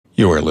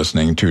You are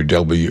listening to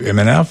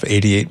WMNF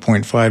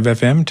 88.5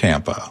 FM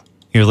Tampa.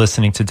 You're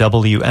listening to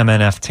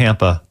WMNF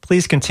Tampa.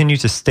 Please continue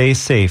to stay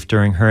safe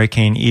during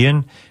Hurricane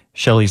Ian.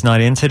 Shelley's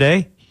not in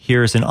today.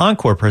 Here's an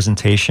encore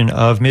presentation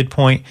of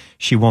Midpoint.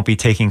 She won't be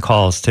taking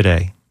calls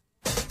today.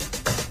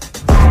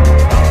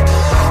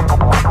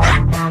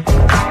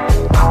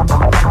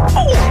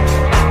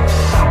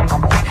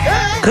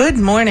 Good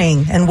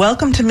morning and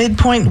welcome to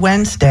Midpoint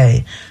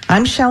Wednesday.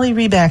 I'm Shelley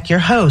Reback, your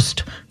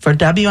host for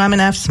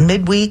WMNF's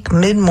midweek,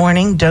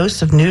 mid-morning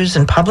dose of news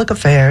and public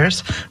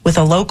affairs with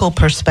a local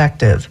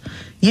perspective.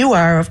 You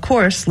are, of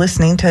course,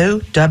 listening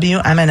to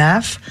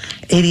WMNF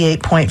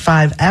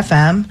 88.5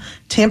 FM,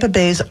 Tampa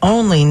Bay's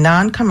only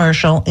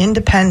non-commercial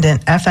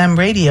independent FM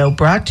radio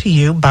brought to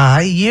you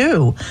by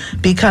you,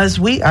 because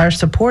we are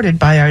supported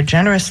by our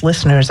generous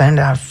listeners and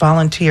our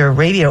volunteer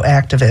radio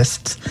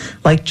activists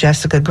like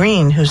Jessica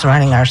Green, who's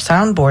running our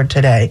soundboard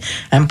today,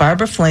 and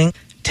Barbara Fling.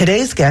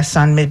 Today's guest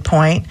on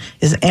Midpoint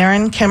is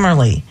Erin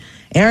Kimmerly.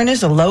 Erin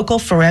is a local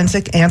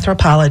forensic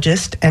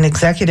anthropologist and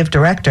executive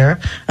director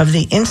of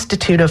the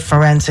Institute of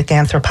Forensic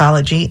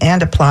Anthropology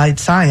and Applied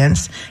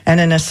Science and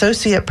an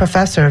associate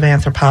professor of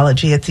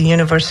anthropology at the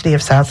University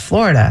of South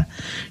Florida.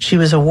 She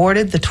was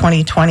awarded the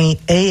 2020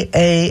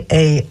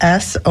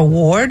 AAAS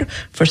Award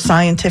for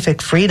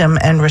Scientific Freedom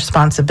and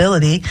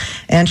Responsibility,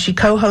 and she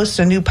co-hosts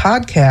a new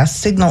podcast,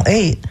 Signal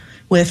 8,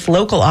 with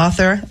local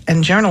author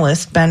and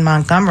journalist Ben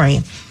Montgomery.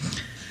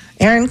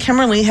 Erin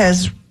Kimmerly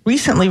has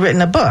recently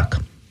written a book,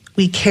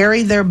 We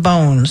Carry Their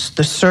Bones,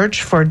 The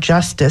Search for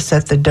Justice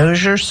at the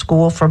Dozier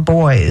School for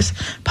Boys,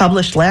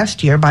 published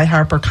last year by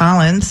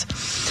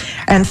HarperCollins.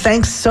 And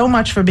thanks so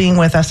much for being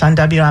with us on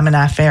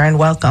WMNF, Erin.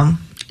 Welcome.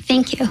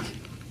 Thank you.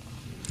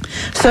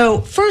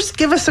 So first,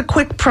 give us a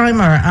quick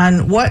primer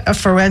on what a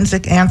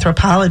forensic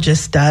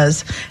anthropologist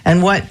does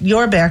and what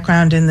your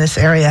background in this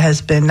area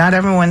has been. Not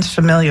everyone's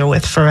familiar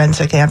with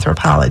forensic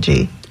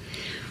anthropology.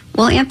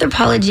 Well,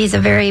 anthropology is a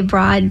very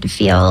broad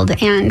field,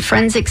 and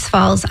forensics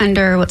falls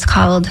under what's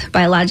called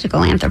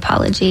biological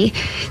anthropology.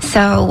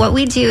 So what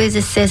we do is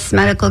assist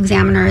medical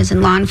examiners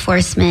and law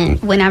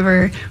enforcement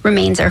whenever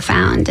remains are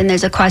found, and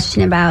there's a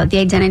question about the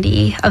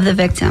identity of the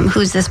victim.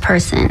 Who's this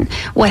person?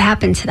 What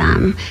happened to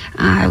them?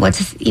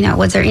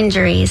 What's their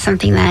injury?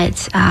 Something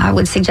that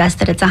would suggest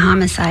that it's a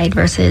homicide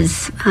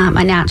versus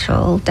a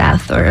natural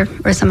death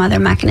or some other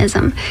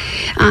mechanism.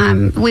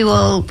 We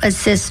will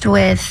assist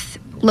with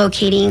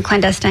locating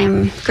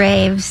clandestine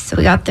graves. So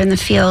we go out there in the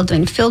field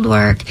doing field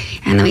work,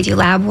 and then we do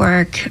lab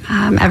work,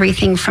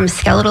 everything from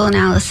skeletal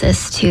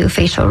analysis to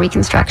facial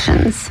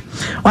reconstructions.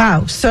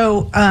 Wow.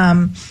 So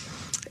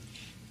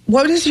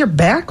what is your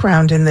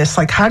background in this?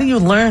 Like, how do you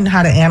learn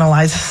how to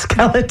analyze a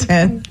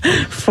skeleton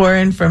for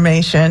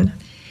information?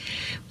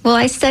 Well,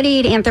 I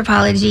studied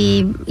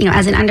anthropology,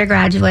 as an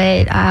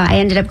undergraduate. I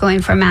ended up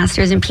going for a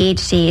master's and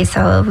PhD,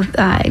 so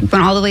I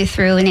went all the way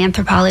through in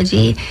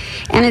anthropology.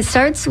 And it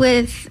starts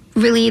with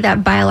really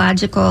that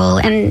biological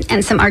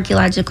and some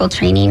archaeological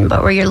training,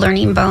 but where you're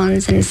learning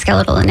bones and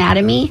skeletal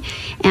anatomy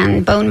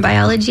and bone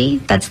biology.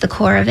 That's the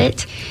core of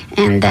it.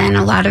 And then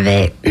a lot of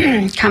it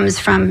comes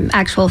from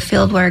actual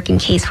field work and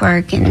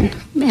casework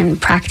and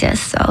practice.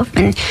 So I've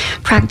been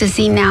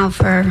practicing now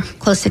for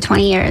close to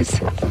 20 years.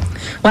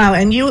 Wow,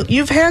 and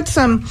you've had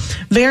some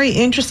very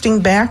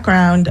interesting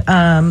background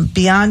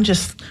beyond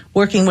just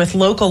working with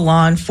local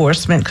law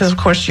enforcement, because of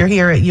course you're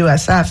here at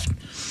USF.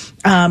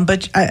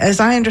 But as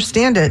I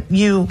understand it,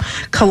 you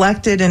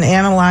collected and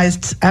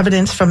analyzed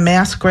evidence from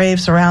mass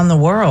graves around the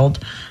world,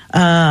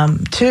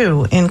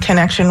 too, in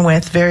connection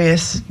with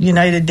various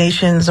United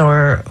Nations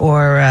or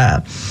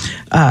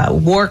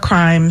war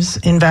crimes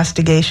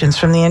investigations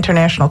from the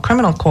International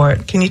Criminal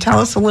Court. Can you tell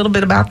us a little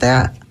bit about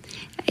that?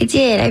 I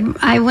did.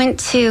 I went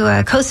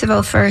to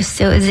Kosovo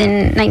first. It was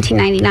in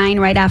 1999,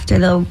 right after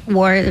the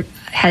war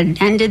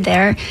had ended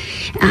there,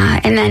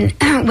 and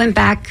then went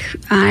back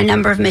on a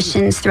number of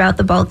missions throughout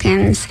the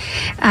Balkans.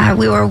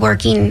 We were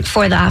working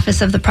for the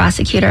Office of the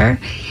Prosecutor,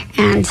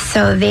 and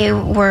so they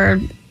were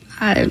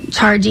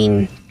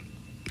charging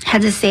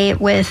heads of state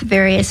with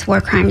various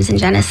war crimes and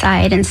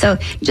genocide. And so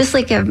just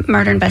like a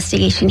murder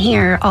investigation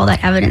here, all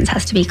that evidence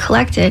has to be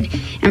collected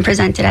and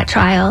presented at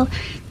trial.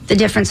 The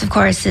difference, of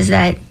course, is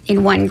that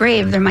in one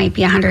grave, there might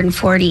be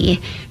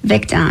 140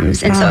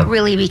 victims. And so it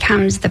really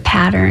becomes the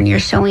pattern. You're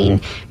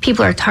showing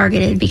people are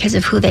targeted because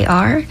of who they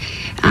are.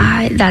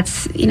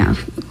 That's,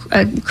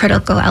 a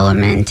critical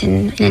element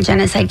in a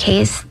genocide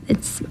case.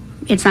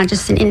 It's not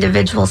just an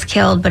individual's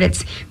killed, but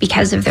it's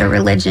because of their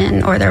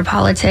religion or their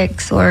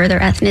politics or their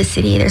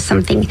ethnicity. There's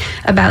something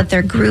about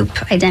their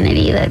group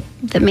identity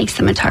that makes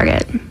them a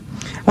target.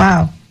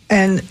 Wow.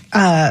 And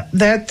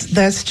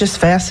that's just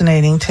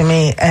fascinating to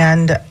me.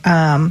 And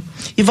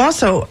you've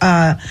also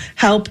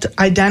helped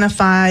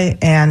identify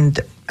and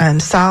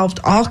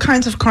solved all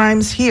kinds of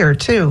crimes here,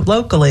 too,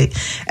 locally.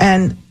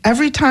 And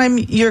every time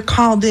you're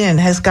called in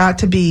has got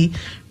to be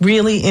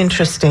really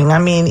interesting. I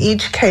mean,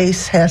 each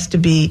case has to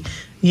be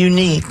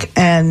unique.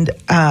 And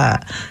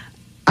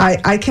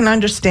I can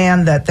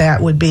understand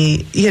that would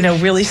be,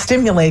 really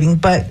stimulating.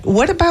 But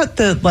what about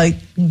the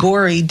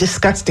gory,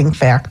 disgusting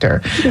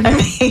factor?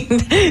 I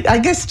mean, I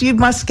guess you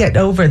must get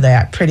over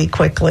that pretty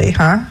quickly,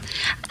 huh?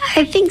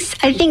 I think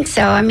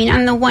so. I mean,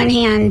 on the one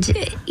hand,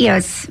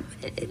 it's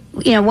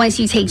once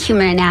you take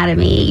human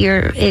anatomy,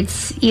 you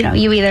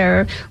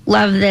either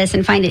love this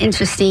and find it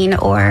interesting,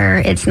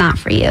 or it's not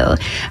for you.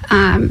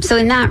 So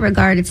in that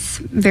regard, it's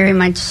very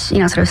much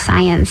sort of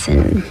science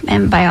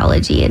and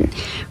biology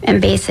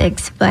and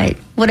basics. But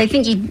what I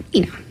think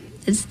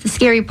is the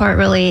scary part,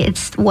 really,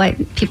 it's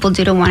what people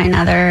do to one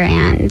another,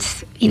 and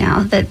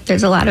that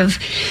there's a lot of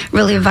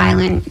really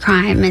violent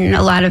crime, and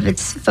a lot of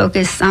it's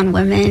focused on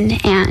women,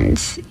 and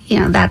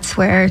that's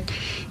where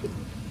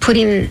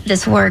putting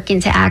this work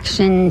into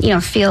action,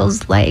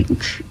 feels like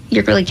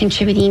you're really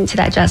contributing to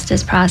that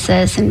justice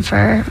process and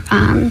for,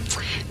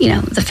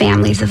 the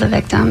families of the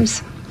victims.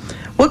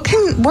 What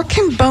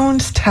can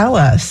bones tell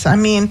us? I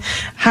mean,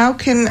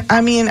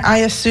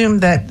 I assume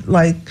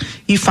that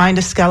you find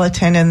a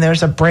skeleton and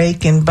there's a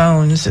break in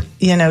bones,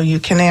 you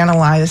can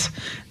analyze,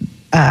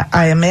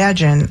 I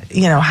imagine,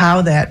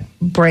 how that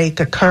break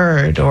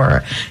occurred,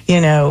 or,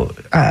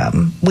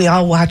 we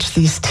all watch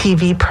these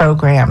TV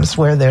programs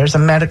where there's a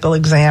medical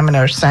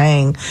examiner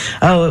saying,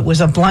 oh, it was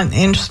a blunt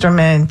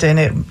instrument and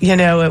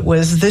it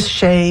was this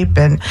shape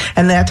and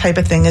that type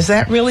of thing. Is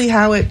that really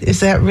how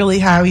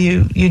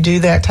you do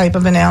that type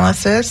of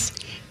analysis?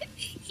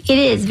 It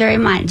is very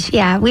much,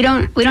 yeah. We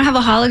don't have a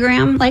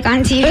hologram like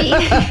on TV.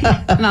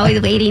 I'm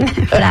always waiting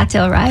for that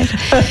to arrive.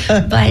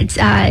 But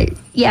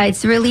yeah,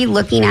 it's really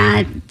looking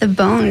at the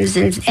bones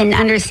and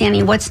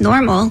understanding what's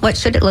normal, what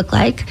should it look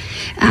like,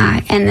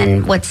 and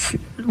then what's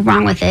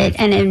wrong with it.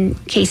 And in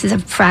cases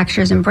of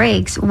fractures and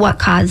breaks, what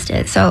caused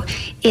it? So,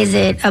 is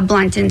it a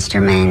blunt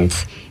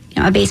instrument,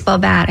 a baseball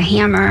bat, a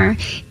hammer?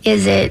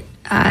 Is it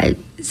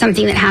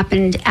something that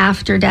happened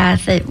after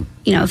death, that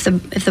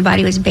if the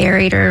body was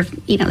buried, or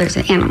there's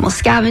an animal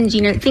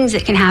scavenging, or things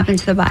that can happen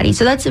to the body?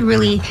 So that's a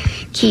really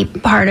key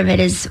part of it,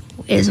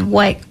 is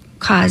what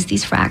caused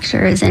these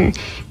fractures, and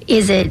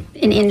is it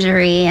an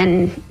injury,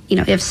 and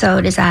if so,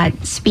 does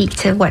that speak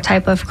to what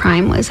type of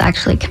crime was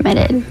actually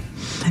committed?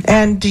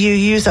 And do you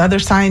use other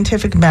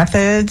scientific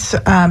methods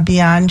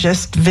beyond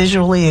just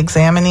visually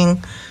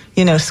examining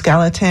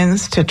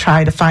skeletons to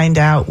try to find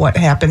out what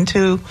happened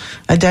to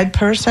a dead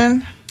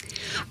person?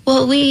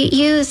 Well, we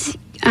use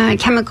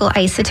chemical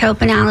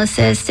isotope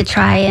analysis to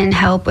try and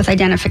help with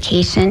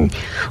identification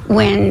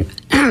when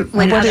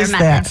other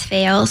methods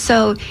fail.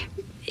 So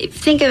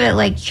think of it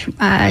like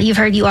you've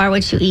heard you are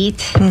what you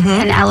eat,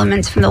 and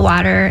elements from the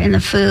water and the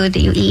food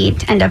that you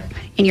eat end up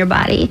in your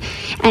body.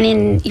 And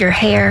in your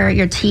hair,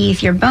 your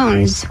teeth, your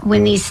bones,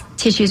 when these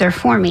tissues are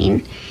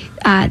forming,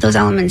 those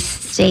elements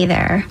stay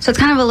there. So it's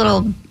kind of a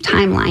little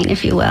timeline,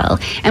 if you will.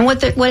 And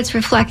what it's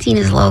reflecting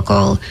is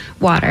local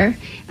water,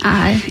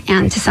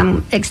 and to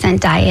some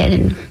extent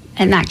diet,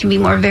 and that can be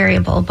more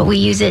variable. But we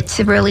use it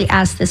to really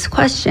ask this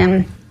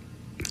question: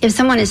 if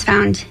someone is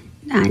found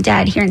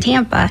dead here in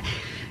Tampa,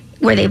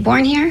 were they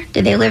born here?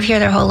 Did they live here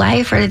their whole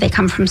life, or did they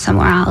come from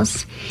somewhere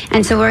else?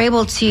 And so we're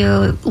able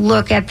to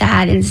look at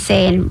that and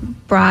say, in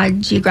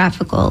broad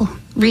geographical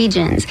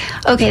regions,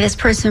 okay, this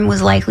person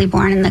was likely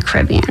born in the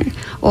Caribbean,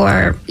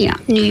 or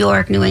New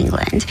York, New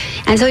England.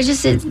 And so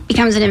it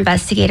becomes an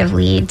investigative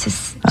lead to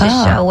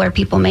show where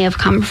people may have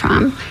come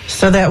from.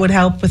 So that would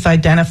help with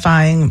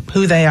identifying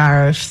who they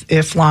are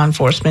if law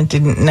enforcement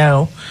didn't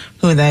know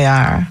who they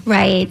are.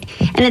 Right.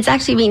 And it's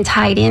actually being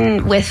tied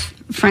in with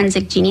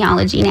forensic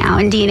genealogy now,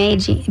 and DNA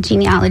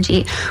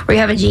genealogy, where you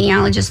have a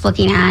genealogist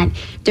looking at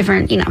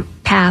different,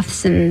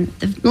 paths and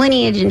the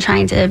lineage, and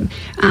trying to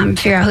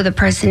figure out who the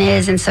person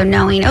is. And so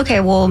knowing, okay,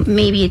 well,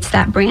 maybe it's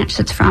that branch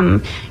that's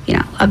from,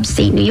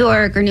 upstate New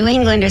York or New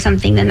England or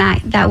something, then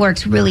that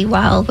works really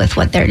well with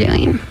what they're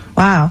doing.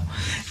 Wow.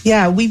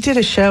 Yeah, we did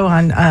a show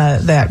on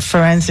that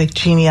forensic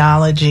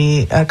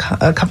genealogy a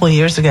couple of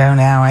years ago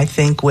now, I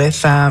think,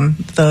 with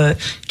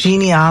the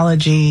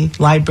genealogy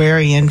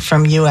librarian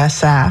from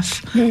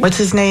USF. Mm-hmm. What's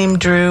his name?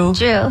 Drew?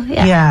 Drew,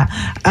 yeah. Yeah.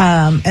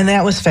 And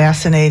that was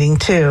fascinating,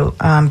 too,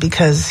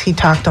 because he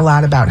talked a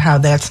lot about how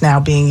that's now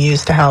being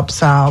used to help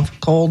solve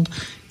cold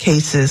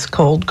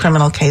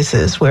criminal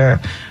cases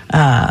where,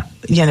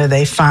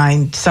 they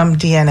find some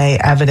DNA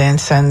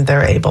evidence and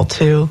they're able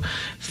to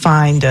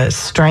find a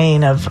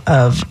strain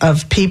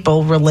of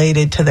people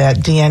related to that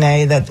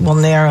DNA that will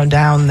narrow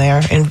down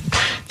their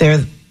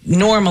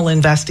normal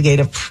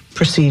investigative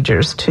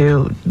procedures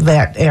to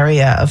that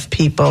area of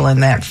people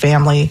and that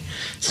family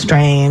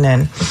strain.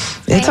 And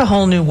it's a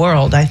whole new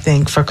world, I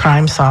think, for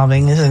crime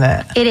solving, isn't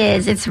it? It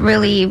is. It's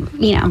really,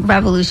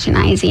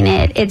 revolutionizing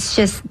it. It's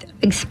just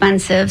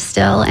expensive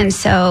still, and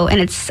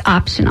it's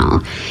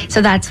optional.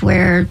 So that's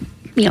where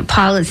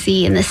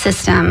policy and the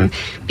system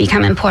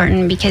become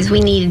important, because we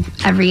need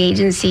every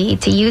agency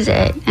to use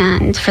it,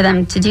 and for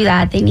them to do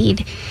that, they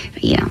need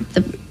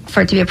the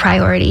for it to be a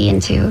priority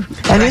and to.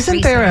 And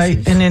isn't there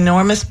an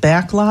enormous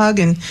backlog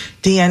in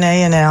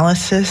DNA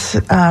analysis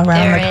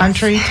around the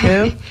country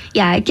too?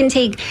 Yeah, it can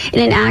take, in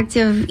an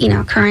active,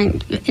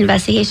 current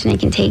investigation, it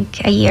can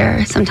take a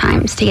year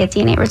sometimes to get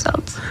DNA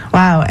results.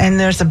 Wow, and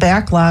there's a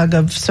backlog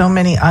of so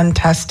many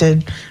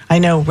untested, I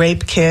know,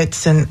 rape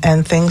kits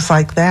and things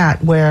like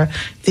that, where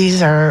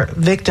these are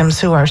victims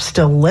who are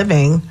still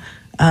living,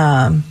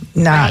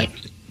 not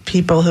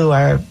people who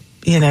are,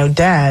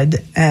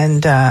 dead.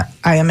 And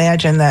I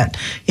imagine that,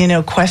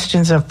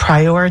 questions of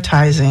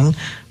prioritizing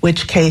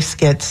which case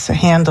gets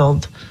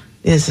handled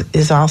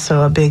is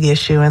also a big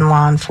issue in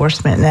law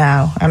enforcement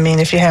now. I mean,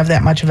 if you have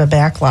that much of a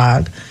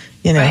backlog,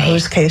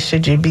 whose case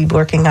should you be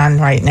working on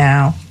right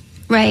now?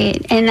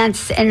 Right, and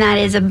that's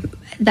a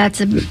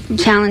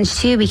challenge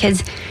too,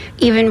 because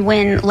even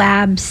when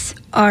labs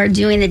are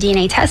doing the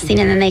DNA testing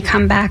and then they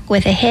come back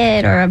with a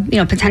hit or a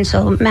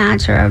potential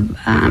match or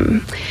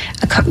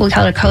we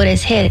call it a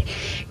CODIS hit,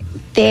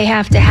 they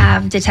have to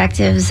have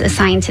detectives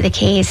assigned to the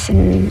case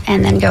and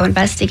then go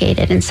investigate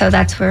it. And so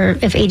that's where,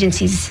 if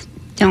agencies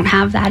don't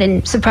have that,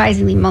 and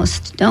surprisingly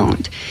most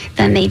don't,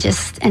 then they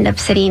just end up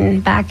sitting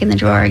back in the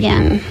drawer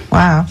again.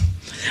 Wow.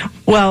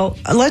 Well,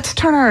 let's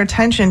turn our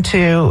attention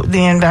to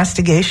the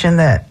investigation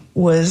that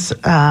was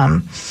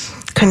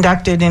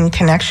conducted in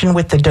connection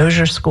with the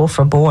Dozier School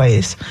for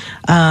Boys.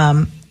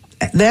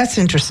 That's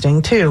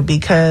interesting too,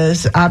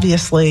 because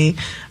obviously,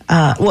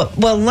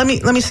 let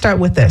me start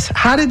with this.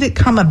 How did it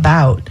come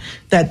about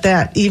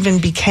that even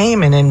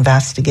became an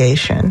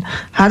investigation?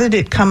 How did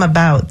it come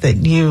about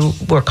that you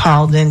were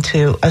called in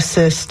to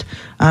assist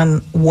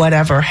on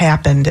whatever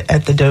happened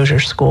at the Dozier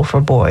School for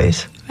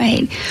Boys?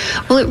 Right.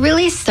 Well, it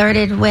really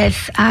started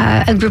with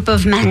a group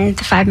of men,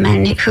 5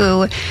 men,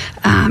 who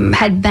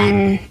had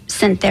been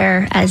sent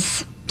there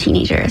as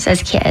teenagers,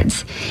 as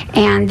kids.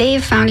 And they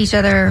found each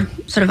other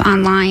sort of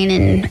online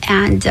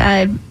and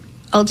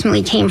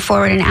ultimately came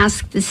forward and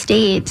asked the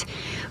state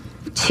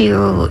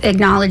to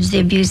acknowledge the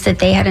abuse that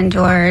they had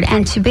endured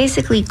and to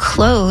basically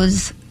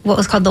close what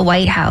was called the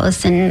White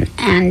House. And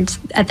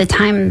at the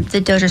time,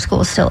 the Dozier School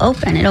was still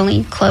open. It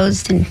only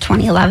closed in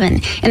 2011.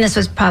 And this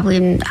was probably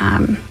in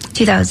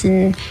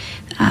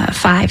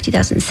 2005,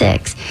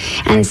 2006.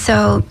 And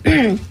so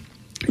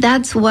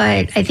that's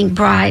what I think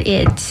brought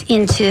it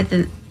into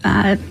the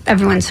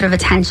everyone's sort of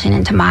attention,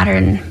 into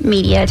modern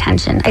media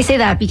attention. I say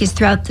that because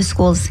throughout the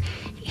school's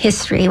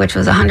history, which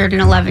was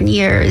 111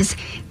 years,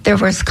 there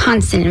was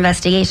constant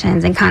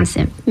investigations and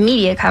constant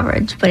media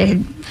coverage, but it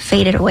had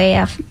faded away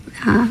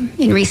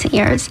in recent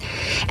years.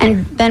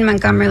 And Ben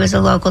Montgomery was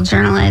a local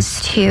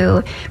journalist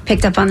who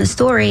picked up on the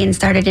story and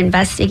started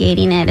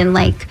investigating it. And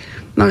like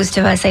most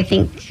of us, I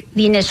think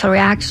the initial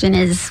reaction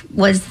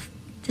was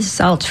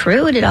this all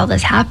true? Did all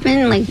this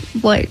happen? Like,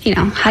 what,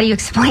 how do you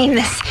explain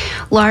this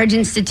large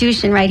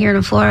institution right here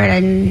in Florida,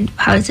 and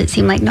how does it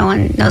seem like no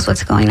one knows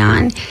what's going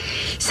on?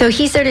 So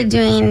he started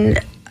doing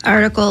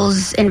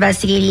articles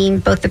investigating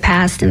both the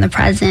past and the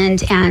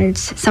present, and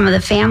some of the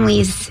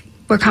families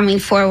were coming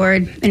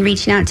forward and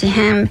reaching out to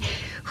him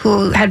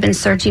who had been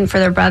searching for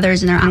their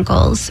brothers and their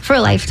uncles for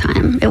a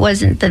lifetime. It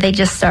wasn't that they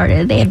just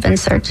started, they had been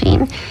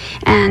searching.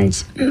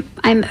 And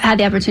I had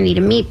the opportunity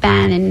to meet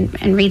Ben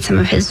and read some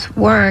of his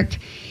work.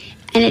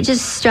 And it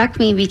just struck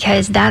me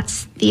because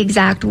that's the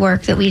exact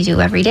work that we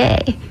do every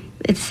day.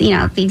 It's,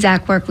 the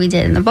exact work we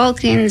did in the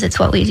Balkans. It's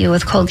what we do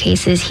with cold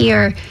cases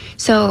here.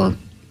 So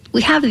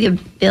we have the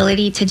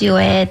ability to do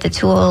it, the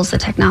tools, the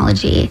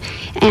technology.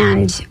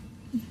 And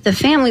the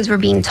families were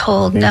being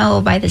told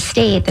no by the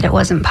state that it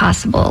wasn't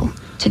possible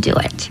to do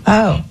it.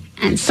 Oh.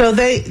 And so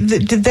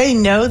did they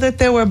know that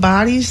there were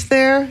bodies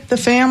there, the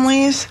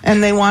families,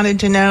 and they wanted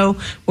to know,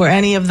 were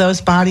any of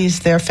those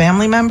bodies their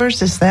family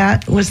members? Was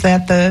that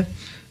the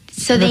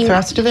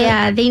thrust of it?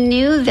 Yeah, they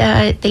knew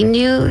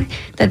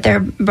that their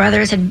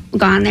brothers had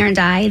gone there and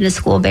died, and the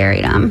school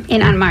buried them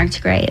in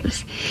unmarked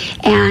graves.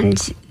 And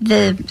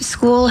the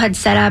school had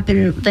set up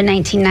in the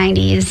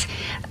 1990s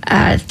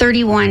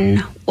 31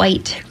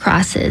 white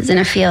crosses in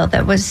a field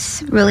that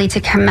was really to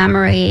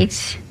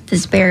commemorate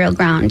this burial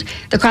ground.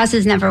 The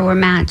crosses never were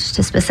matched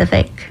to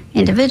specific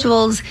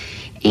individuals,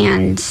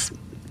 and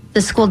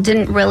the school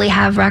didn't really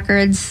have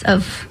records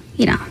of,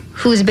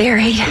 who's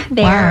buried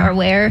there or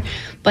where.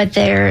 But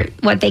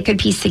what they could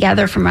piece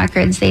together from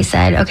records, they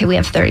said, okay, we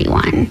have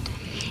 31.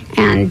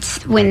 And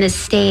when the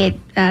state,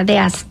 they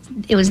asked,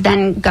 it was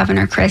then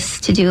Governor Chris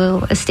to do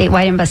a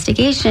statewide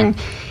investigation,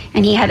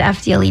 and he had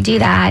FDLE do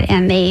that,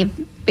 and they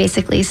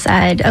basically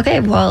said, okay,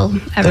 well,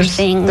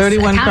 everything's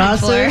 31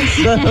 crosses.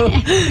 So,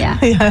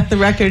 yeah, the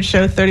records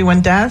show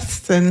 31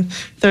 deaths and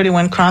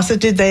 31 crosses.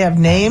 Did they have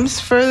names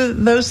for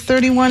those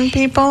 31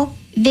 people?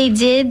 They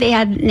did. They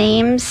had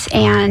names,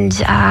 and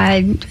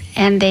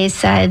they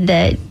said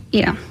that,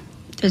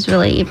 there's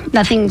really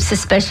nothing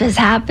suspicious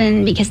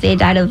happened because they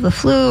died of the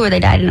flu or they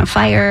died in a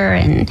fire,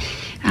 and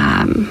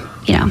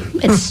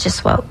it's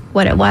just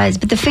what it was.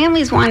 But the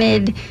families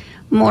wanted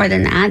more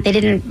than that. They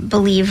didn't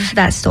believe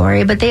that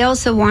story, but they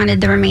also wanted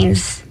the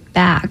remains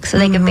back so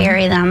they could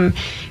bury them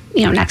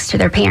next to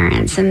their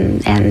parents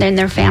and then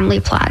their family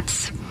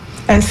plots.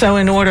 And so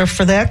in order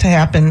for that to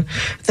happen,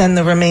 then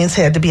the remains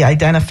had to be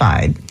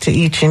identified to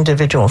each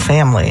individual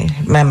family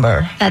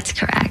member. That's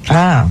correct.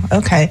 Ah,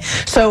 okay.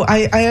 So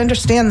I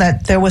understand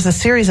that there was a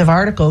series of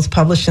articles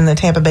published in the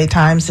Tampa Bay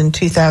Times in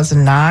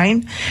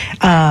 2009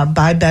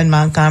 by Ben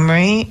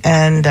Montgomery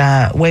and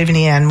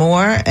Waveney Ann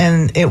Moore,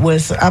 and it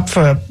was up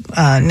for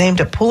named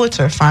a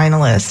Pulitzer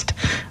finalist,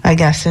 I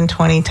guess, in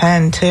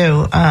 2010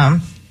 too.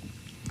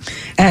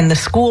 And the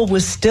school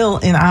was still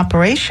in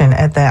operation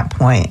at that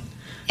point.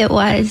 It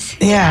was.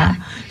 Yeah.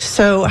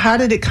 So how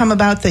did it come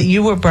about that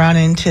you were brought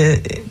into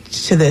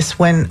this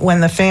when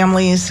the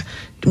families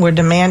were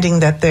demanding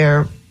that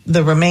the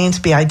remains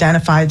be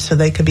identified so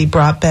they could be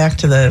brought back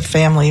to the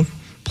family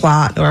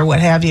plot or what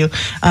have you?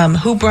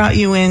 Who brought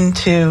you in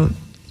to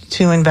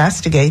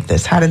investigate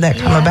this? How did that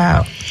come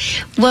about?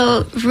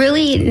 Well,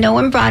 really, no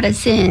one brought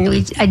us in.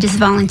 I just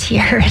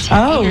volunteered.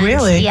 Oh,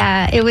 really?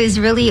 Yeah, it was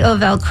really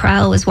Ovell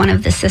Krell was one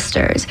of the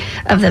sisters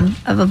of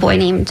a boy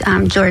named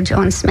George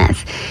Owen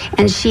Smith,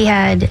 and she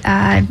had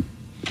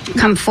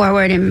come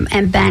forward,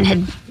 and Ben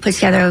had put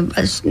together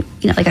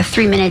like a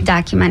 3-minute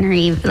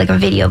documentary, like a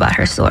video about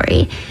her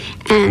story,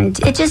 and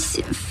it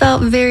just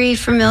felt very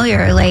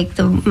familiar, like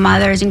the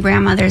mothers and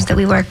grandmothers that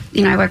I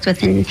worked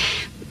with in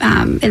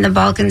the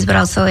Balkans, but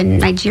also in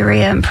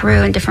Nigeria and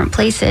Peru and different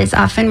places.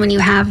 Often when you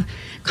have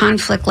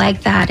conflict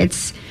like that,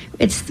 it's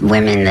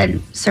women that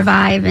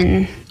survive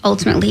and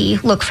ultimately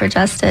look for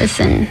justice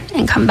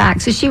and come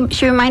back. So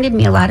she reminded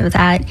me a lot of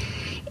that.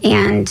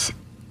 And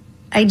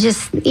I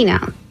just,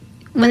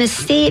 when the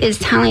state is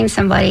telling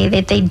somebody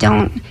that they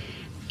don't,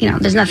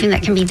 there's nothing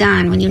that can be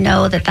done, when you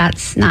know that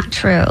that's not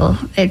true,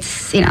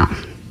 it's,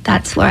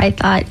 that's where I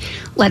thought,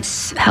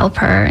 let's help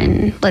her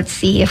and let's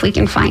see if we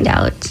can find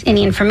out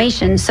any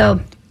information. So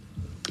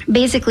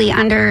basically,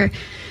 under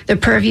the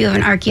purview of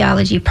an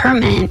archaeology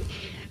permit,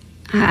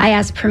 I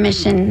asked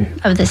permission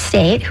of the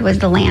state, who was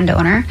the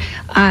landowner,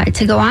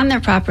 to go on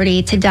their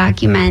property to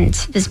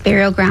document this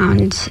burial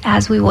ground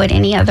as we would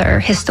any other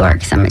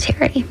historic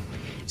cemetery.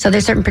 So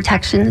there's certain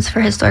protections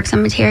for historic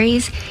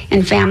cemeteries,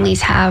 and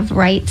families have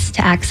rights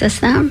to access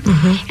them.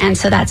 Mm-hmm. And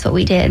so that's what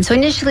we did. So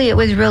initially it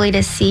was really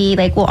to see,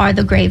 are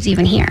the graves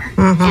even here?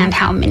 Mm-hmm. And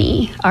how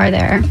many are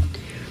there?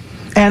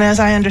 And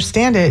as I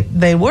understand it,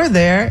 they were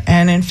there,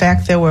 and in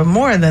fact there were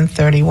more than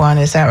 31.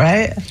 Is that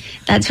right?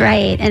 That's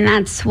right. And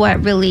that's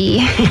what really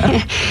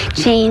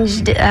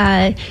changed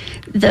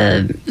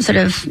the sort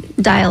of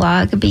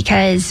dialogue,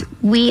 because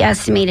we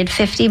estimated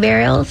 50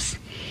 burials.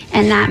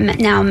 And that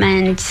now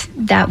meant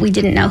that we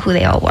didn't know who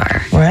they all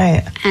were.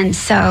 Right. And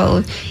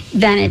so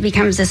then it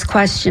becomes this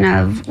question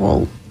of,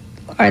 well,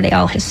 are they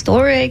all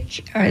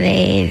historic? Are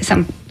they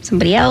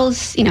somebody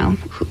else?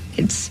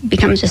 It's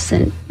becomes just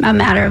a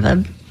matter of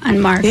a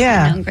unmarked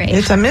unknown grave.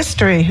 It's a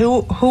mystery.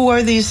 Who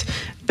are these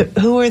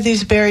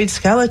buried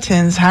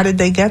skeletons? How did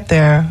they get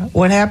there?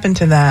 What happened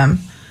to them?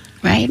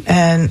 Right.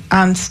 And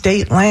on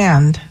state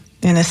land,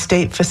 in a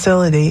state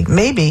facility,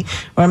 maybe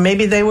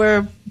they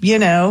were,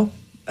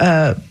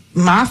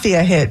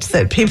 mafia hits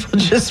that people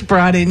just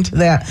brought into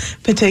that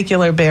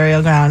particular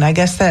burial ground. I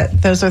guess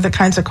that those are the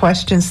kinds of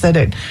questions that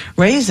it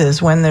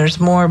raises when there's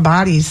more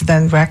bodies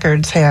than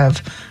records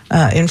have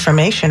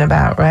information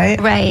about, right?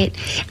 Right.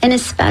 And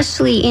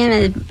especially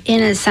in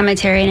a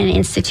cemetery, in an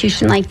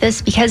institution like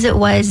this, because it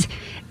was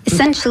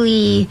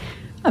essentially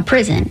a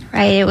prison,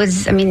 right? It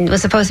was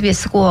supposed to be a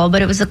school,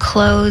 but it was a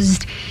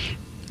closed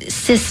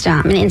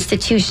system, an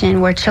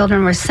institution where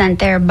children were sent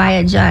there by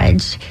a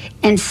judge,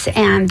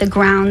 and the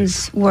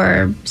grounds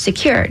were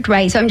secured,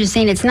 right? So I'm just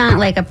saying, it's not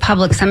like a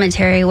public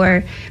cemetery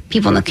where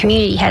people in the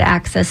community had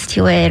access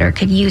to it or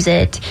could use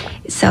it.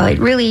 So it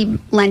really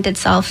lent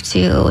itself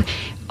to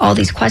all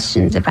these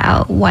questions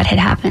about what had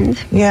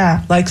happened.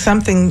 Yeah, like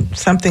something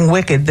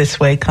wicked this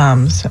way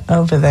comes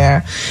over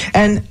there.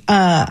 And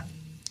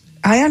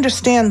I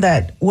understand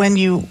that when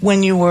you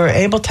were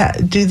able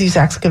to do these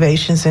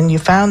excavations and you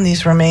found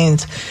these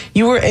remains,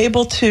 you were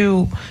able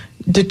to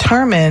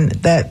determine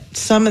that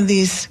some of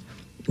these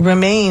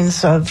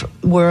remains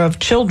were of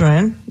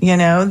children,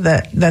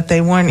 that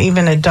they weren't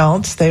even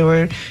adults, they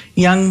were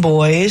young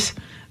boys,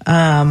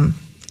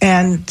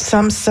 and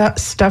some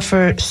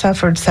suffered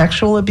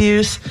sexual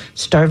abuse,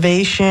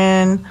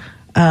 starvation,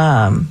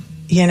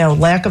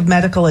 lack of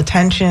medical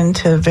attention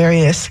to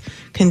various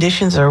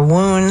conditions or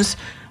wounds.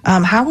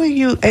 How were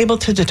you able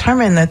to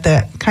determine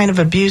that kind of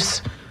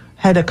abuse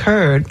had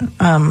occurred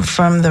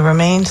from the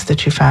remains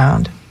that you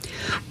found?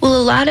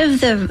 Well, a lot of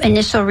the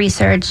initial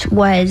research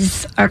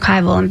was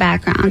archival and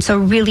background, so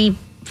really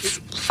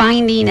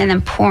finding and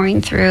then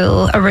pouring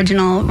through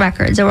original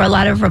records. There were a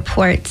lot of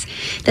reports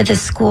that the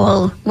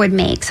school would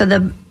make. So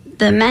the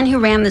men who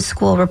ran the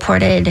school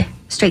reported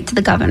straight to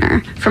the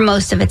governor for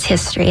most of its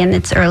history and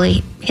its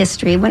early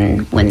history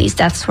when these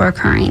deaths were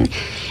occurring.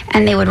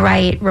 And they would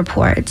write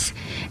reports,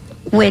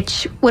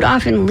 which would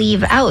often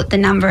leave out the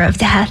number of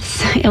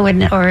deaths. It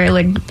would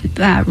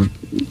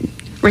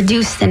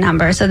reduce the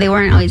number, so they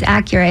weren't always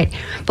accurate.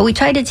 But we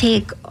tried to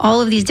take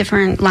all of these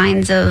different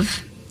lines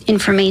of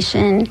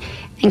information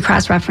and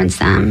cross-reference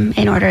them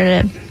in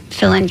order to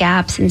fill in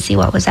gaps and see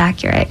what was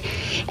accurate.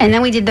 And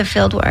then we did the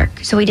field work.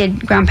 So we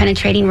did ground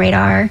penetrating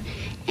radar,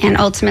 and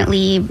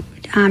ultimately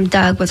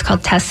dug what's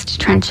called test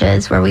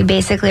trenches, where we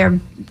basically are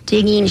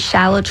digging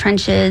shallow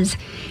trenches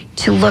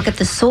to look at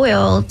the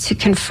soil to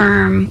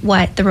confirm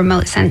what the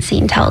remote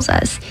sensing tells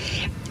us.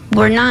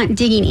 We're not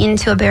digging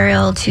into a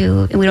burial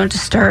we don't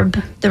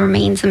disturb the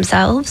remains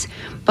themselves,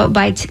 but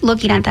by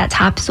looking at that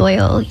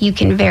topsoil, you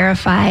can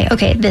verify,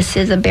 okay, this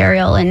is a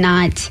burial and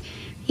not,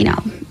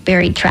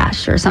 buried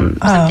trash or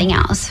something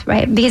else,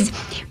 right? Because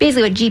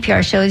basically what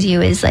GPR shows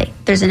you is like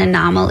there's an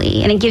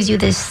anomaly, and it gives you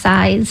this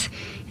size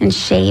and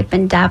shape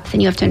and depth,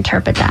 and you have to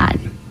interpret that.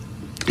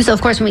 So,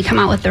 of course, when we come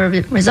out with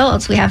the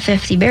results, we have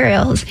 50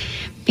 burials.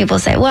 People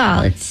say,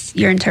 well, it's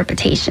your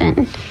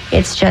interpretation.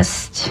 It's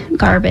just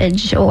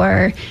garbage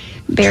or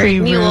buried Tree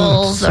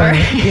mules or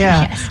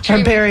yes,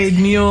 or buried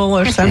mule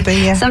or something.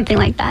 Yeah. Something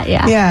like that,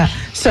 yeah. Yeah.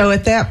 So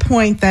at that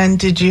point, then,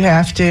 did you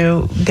have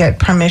to get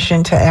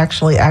permission to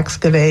actually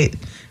excavate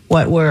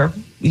what were,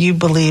 you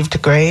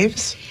believed,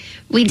 graves?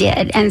 We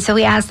did. And so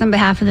we asked on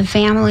behalf of the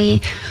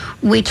family.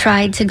 We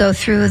tried to go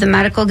through the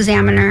medical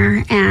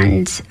examiner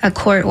and a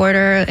court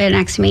order, an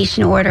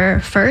exhumation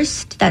order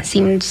first. That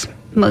seemed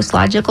most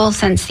logical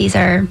since these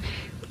are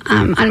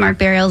unmarked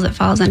burials. It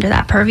falls under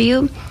that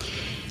purview.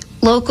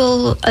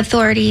 Local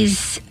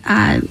authorities,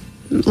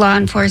 law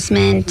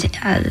enforcement,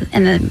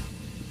 and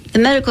the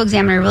medical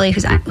examiner really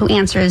who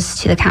answers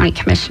to the county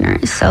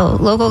commissioners. So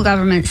local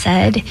government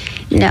said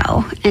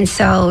no. And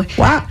so...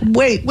 Wow.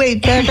 Wait,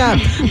 back up.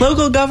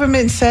 Local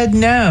government said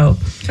no.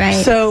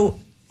 Right. So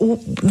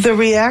the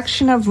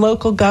reaction of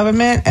local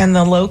government and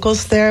the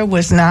locals there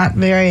was not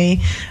very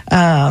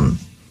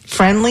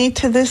friendly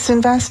to this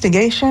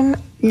investigation?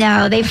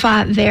 No, they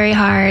fought very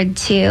hard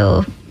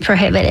to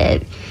prohibit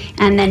it,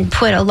 and then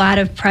put a lot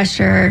of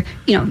pressure,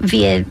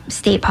 via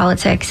state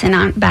politics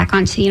and back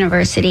onto the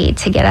university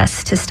to get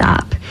us to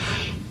stop.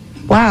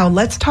 Wow,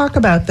 let's talk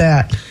about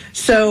that.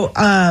 So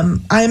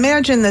I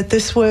imagine that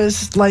this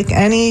was like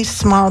any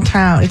small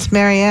town. It's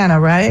Marianna,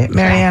 right?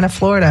 Marianna,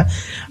 Florida.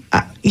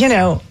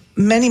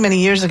 Many, many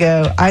years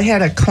ago, I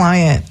had a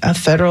client, a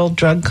federal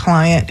drug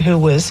client, who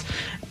was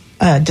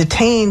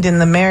detained in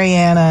the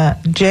Marianna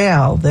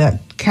jail, that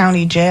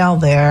county jail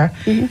there,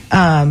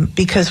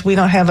 because we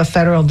don't have a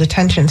federal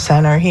detention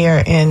center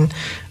here in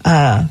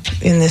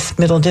this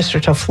Middle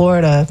District of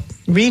Florida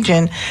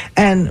region.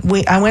 And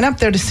I went up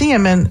there to see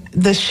him, and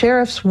the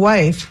sheriff's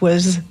wife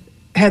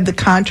had the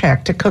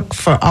contract to cook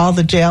for all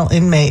the jail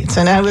inmates.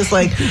 And I was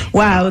like,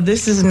 wow,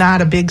 this is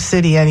not a big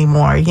city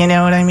anymore. You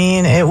know what I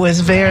mean? It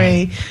was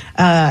very,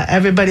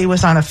 everybody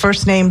was on a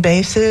first name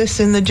basis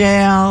in the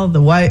jail.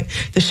 The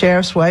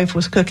sheriff's wife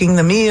was cooking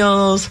the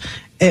meals.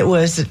 It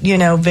was,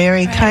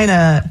 very kind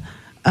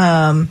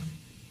of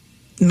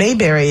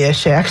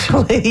Mayberry-ish,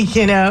 actually,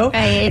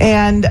 Right.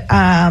 And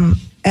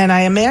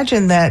I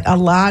imagine that a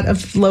lot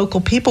of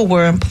local people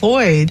were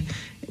employed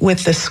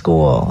with the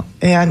school,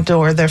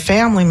 or their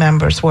family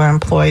members were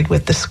employed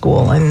with the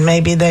school, and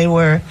maybe they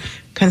were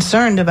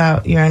concerned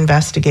about your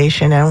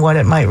investigation and what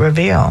it might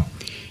reveal.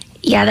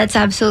 Yeah, that's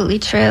absolutely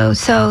true.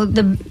 So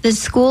the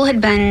school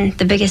had been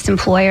the biggest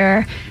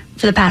employer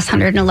for the past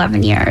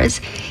 111 years.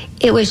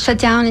 It was shut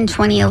down in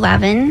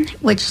 2011,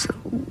 which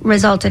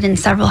resulted in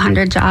several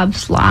hundred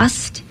jobs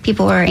lost.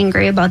 People were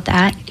angry about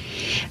that.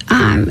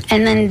 And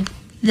then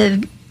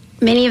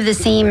many of the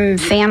same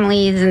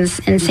families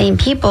and same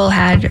people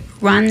had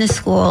run the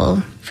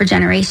school for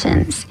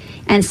generations.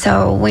 And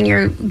so when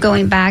you're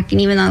going back,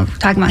 and even though we're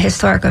talking about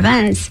historic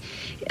events,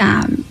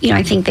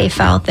 I think they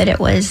felt that it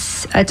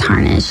was a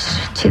tarnish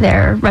to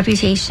their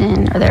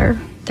reputation or their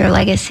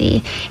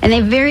legacy. And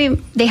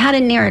they had a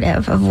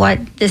narrative of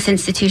what this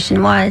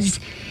institution was,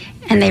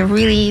 and they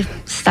really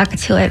stuck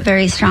to it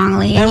very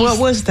strongly. And what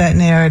was that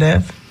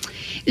narrative?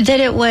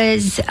 That it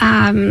was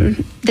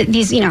that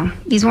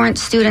these weren't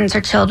students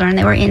or children.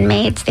 They were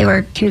inmates. They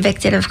were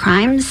convicted of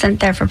crimes, sent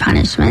there for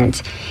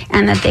punishment,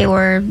 and that they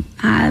were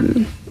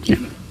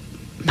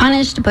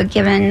punished but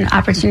given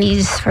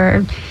opportunities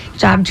for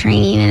job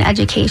training and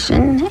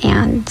education,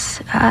 and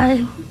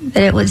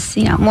that it was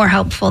more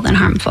helpful than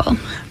harmful.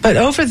 But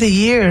over the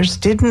years,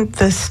 didn't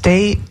the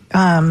state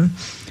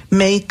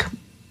make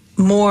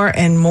more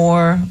and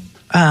more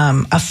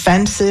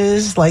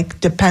offenses, like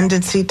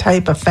dependency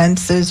type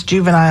offenses,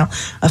 juvenile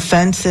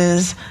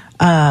offenses,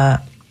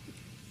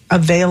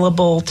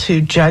 available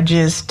to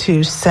judges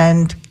to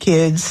send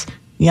kids,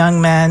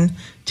 young men,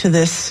 to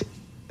this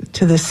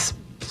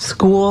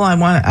school?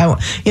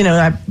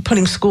 I'm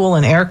putting school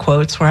in air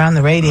quotes. We're on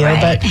the radio,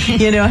 right. But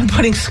I'm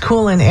putting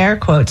school in air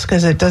quotes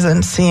because it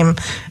doesn't seem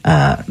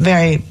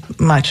very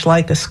much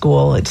like a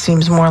school. It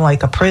seems more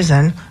like a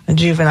prison, a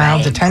juvenile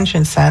right.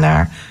 detention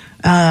center.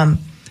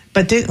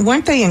 But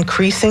weren't they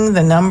increasing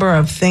the number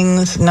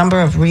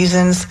of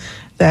reasons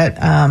that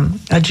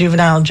a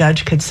juvenile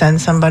judge could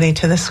send somebody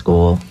to the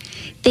school?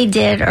 They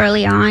did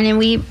early on, and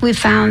we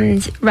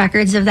found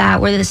records of that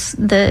where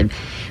the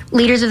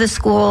leaders of the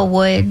school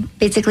would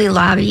basically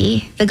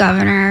lobby the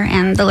governor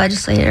and the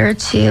legislator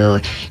to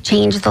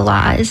change the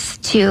laws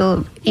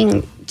to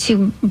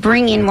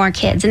bring in more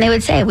kids. And they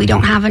would say, we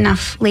don't have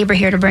enough labor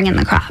here to bring in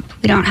the crop.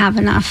 We don't have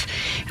enough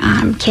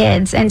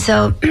kids. And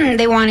so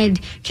they wanted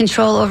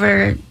control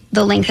over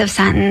the length of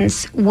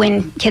sentence,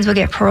 when kids would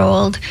get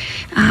paroled.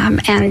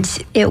 And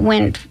it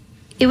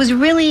was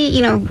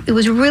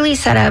really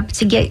set up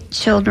to get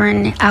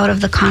children out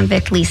of the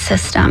convict lease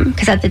system.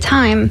 Because at the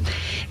time,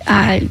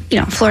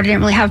 Florida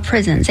didn't really have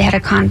prisons. They had a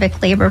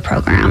convict labor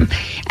program.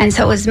 And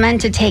so it was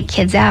meant to take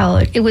kids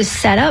out. It was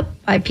set up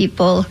by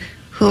people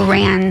who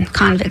ran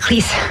convict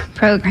lease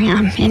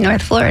program in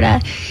North Florida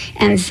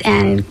and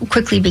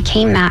quickly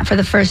became that. For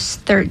the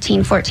first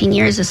 13, 14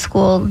 years, the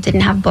school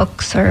didn't have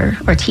books or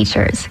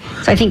teachers.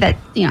 So I think that,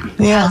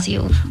 tells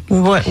you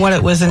what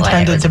it was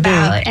intended to be.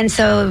 And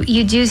so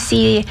you do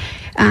see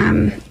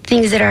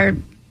things that are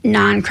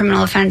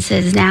non-criminal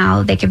offenses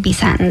now, they could be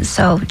sentenced.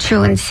 So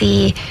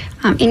truancy,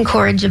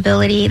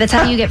 incorrigibility. That's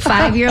how you get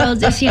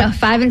 5-year-olds,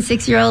 5 and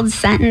 6-year-olds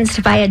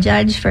sentenced by a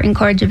judge for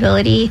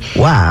incorrigibility.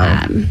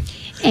 Wow.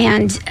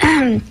 And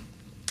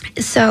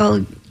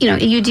so,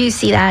 you do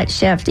see that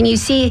shift, and you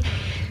see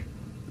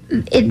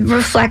it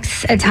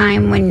reflects a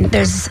time when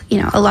there's,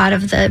 a lot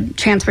of the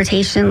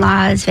transportation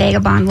laws,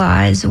 vagabond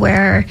laws,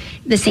 where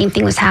the same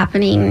thing was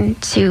happening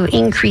to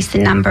increase the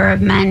number of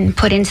men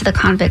put into the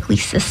convict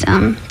lease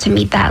system to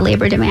meet that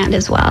labor demand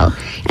as well.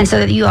 And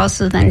so you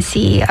also then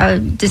see a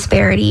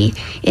disparity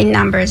in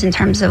numbers in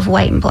terms of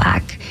white and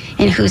black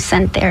and who's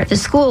sent there. The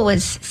school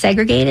was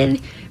segregated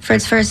for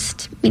its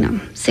first,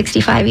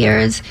 65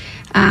 years,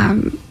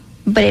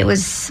 but it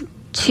was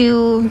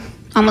two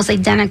almost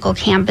identical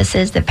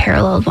campuses that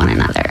paralleled one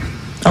another.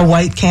 A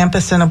white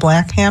campus and a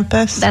black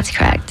campus? That's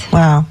correct.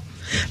 Wow.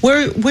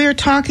 We're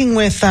talking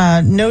with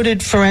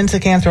noted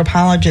forensic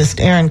anthropologist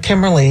Erin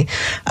Kimberly,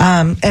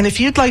 and if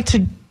you'd like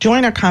to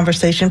join our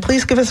conversation,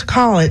 please give us a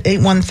call at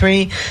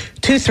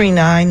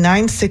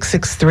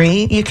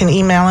 813-239-9663. You can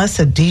email us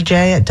at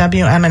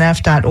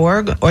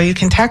dj@wmnf.org, or you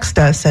can text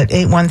us at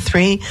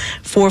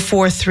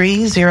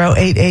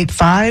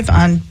 813-443-0885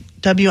 on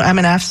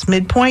WMNF's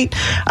Midpoint.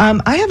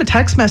 I have a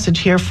text message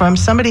here from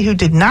somebody who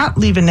did not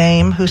leave a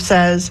name, who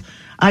says,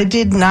 I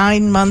did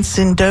 9 months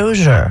in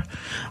Dozier.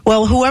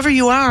 Well, whoever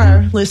you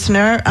are,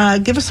 listener,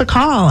 give us a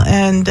call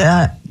and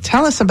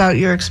tell us about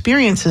your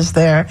experiences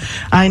there.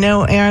 I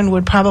know Erin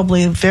would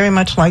probably very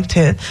much like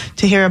to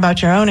hear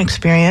about your own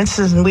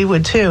experiences, and we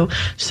would too.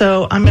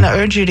 So I'm going to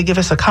urge you to give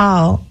us a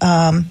call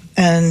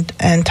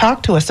and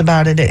talk to us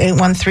about it at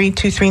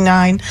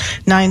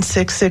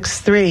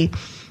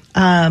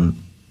 813-239-9663.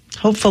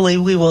 Hopefully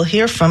we will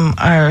hear from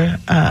our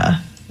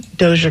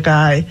Dozier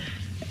guy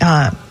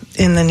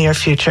in the near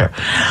future.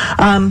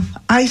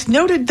 I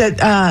noted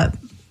that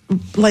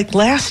like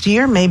last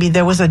year, maybe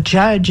there was a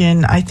judge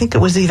in, I think it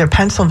was either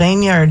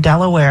Pennsylvania or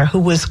Delaware, who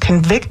was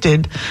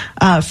convicted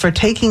for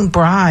taking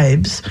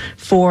bribes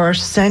for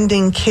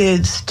sending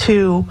kids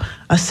to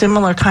a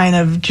similar kind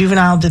of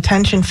juvenile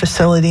detention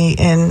facility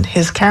in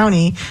his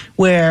county,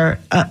 where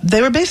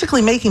they were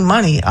basically making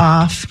money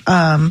off,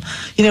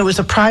 it was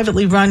a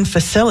privately run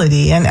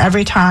facility, and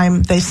every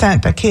time they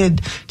sent a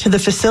kid to the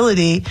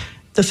facility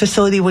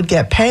would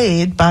get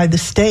paid by the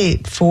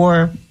state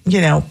for,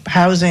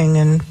 housing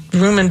and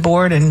room and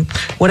board and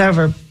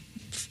whatever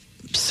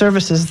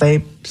services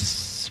they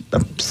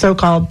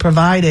so-called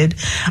provided.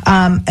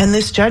 And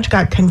this judge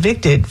got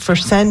convicted for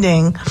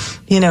sending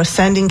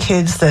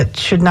kids that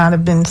should not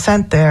have been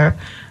sent there,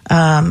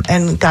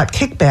 and got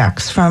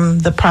kickbacks from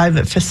the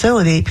private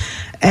facility.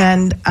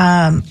 And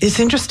it's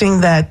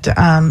interesting that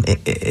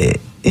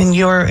in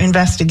your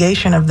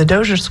investigation of the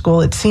Dozier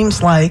School, it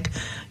seems like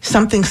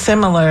something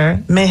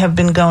similar may have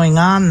been going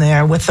on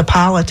there with the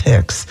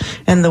politics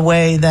and the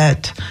way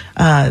that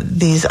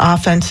these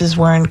offenses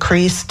were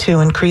increased to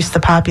increase the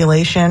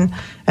population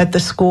at the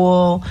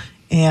school,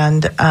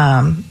 and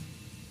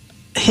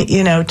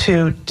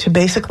to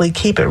basically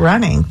keep it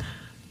running.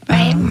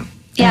 Right.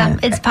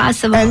 It's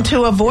possible. And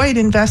to avoid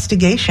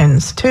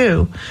investigations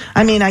too.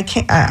 I mean,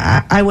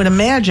 I would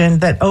imagine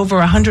that over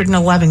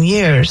 111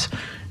 years,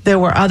 there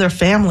were other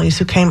families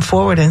who came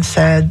forward and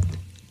said,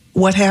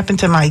 what happened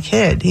to my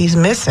kid? He's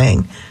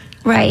missing.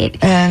 Right.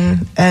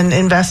 And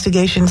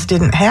investigations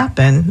didn't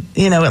happen,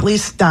 at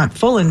least not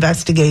full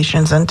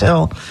investigations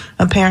until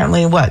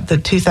apparently the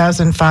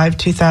 2005,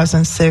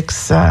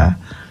 2006.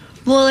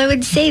 Well, I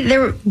would say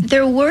there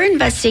were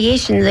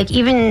investigations, like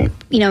even,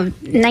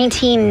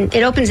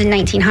 it opens in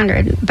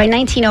 1900. By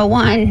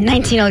 1901,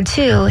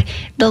 1902,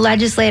 the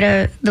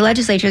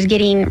legislature is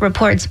getting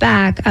reports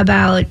back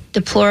about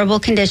deplorable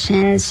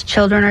conditions.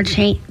 Children are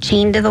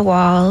chained to the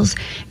walls.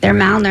 They're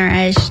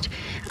malnourished.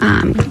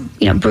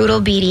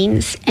 Brutal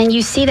beatings. And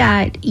you see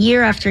that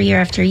year after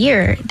year after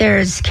year.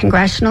 There's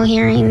congressional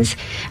hearings.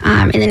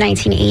 In the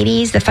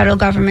 1980s, the federal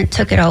government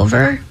took it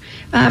over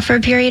for a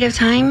period of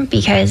time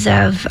because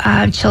of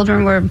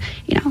children were,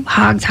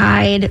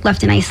 hogtied,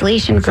 left in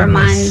isolation for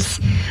months.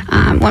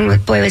 One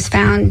boy was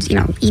found,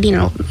 eating,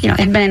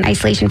 had been in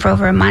isolation for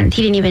over a month.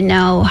 He didn't even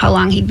know how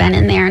long he'd been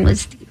in there and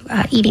was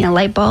eating a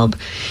light bulb.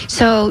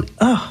 So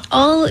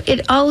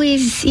it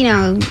always,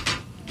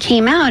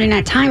 came out, and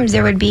at times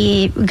there would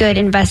be good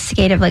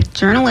investigative, like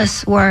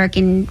journalist work,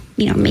 and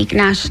make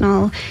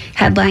national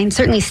headlines,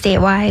 certainly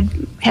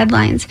statewide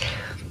headlines.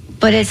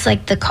 But it's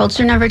like the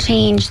culture never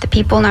changed, the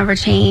people never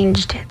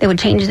changed. They would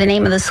change the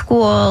name of the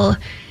school,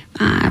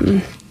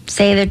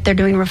 say that they're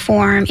doing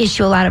reform,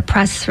 issue a lot of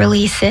press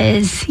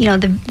releases.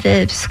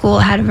 The school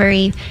had a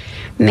very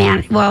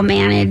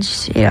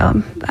well-managed,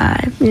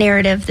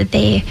 narrative that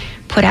they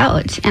put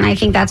out, and I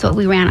think that's what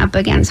we ran up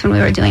against when we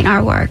were doing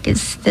our work,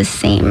 is the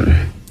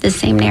same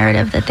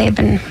narrative that they've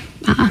been,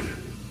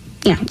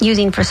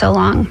 using for so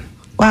long.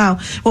 Wow.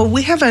 Well,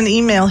 we have an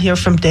email here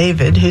from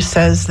David who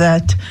says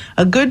that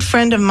a good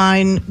friend of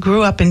mine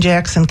grew up in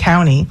Jackson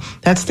County.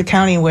 That's the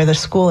county where the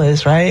school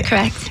is, right?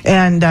 Correct.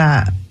 And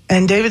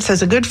David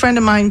says, a good friend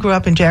of mine grew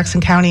up in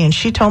Jackson County, and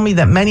she told me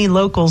that many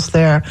locals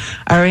there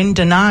are in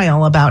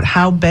denial about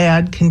how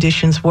bad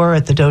conditions were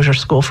at the Dozier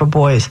School for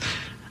Boys.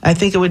 I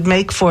think it would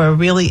make for a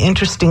really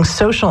interesting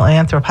social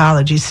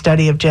anthropology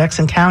study of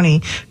Jackson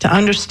County to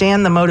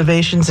understand the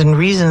motivations and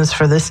reasons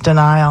for this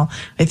denial.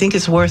 I think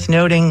it's worth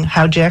noting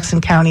how Jackson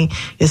County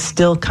is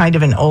still kind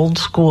of an old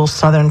school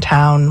southern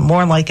town,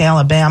 more like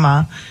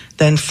Alabama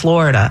than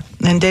Florida.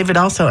 And David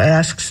also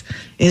asks,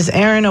 is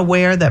Aaron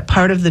aware that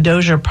part of the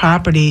Dozier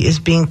property is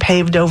being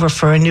paved over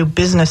for a new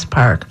business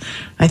park?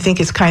 I think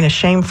it's kind of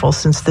shameful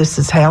since this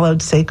is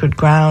hallowed sacred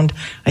ground.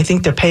 I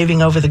think they're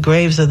paving over the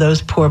graves of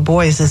those poor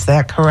boys. Is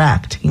that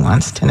correct? He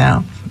wants to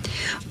know.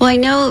 Well, I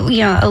know,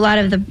 a lot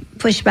of the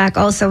pushback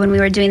also when we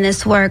were doing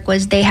this work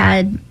was they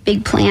had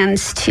big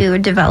plans to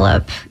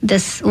develop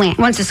this land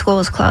once the school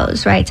was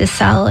closed, right, to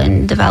sell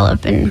and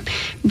develop and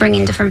bring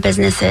in different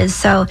businesses.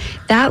 So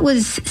that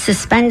was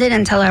suspended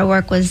until our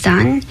work was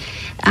done.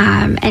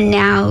 And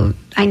now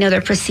I know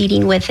they're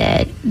proceeding with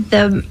it.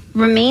 The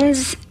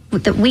remains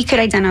that we could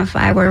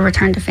identify were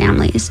returned to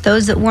families.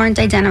 Those that weren't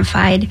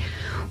identified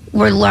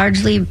were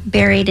largely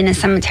buried in a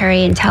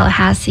cemetery in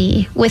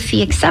Tallahassee, with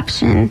the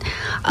exception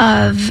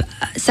of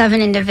 7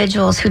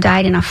 individuals who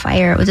died in a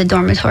fire. It was a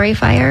dormitory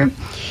fire.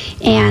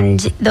 And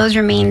those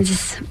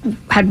remains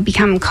had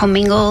become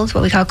commingled,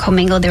 what we call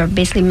commingled. They were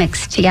basically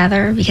mixed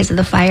together because of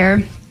the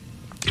fire.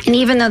 And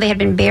even though they had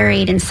been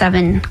buried in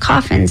 7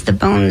 coffins, the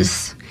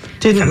bones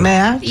didn't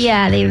match?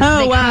 Yeah, they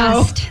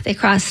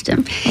crossed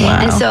them. Wow.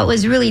 And so it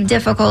was really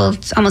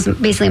difficult,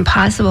 almost basically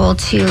impossible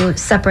to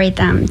separate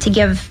them, to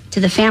give to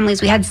the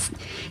families. We had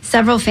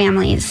several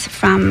families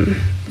from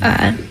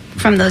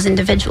those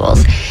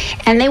individuals,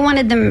 and they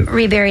wanted them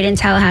reburied in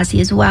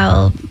Tallahassee as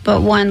well,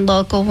 but one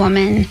local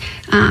woman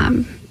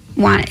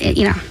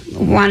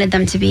wanted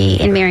them to be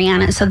in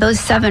Marianna. So those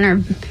 7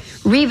 are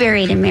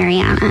reburied in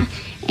Marianna,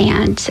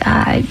 and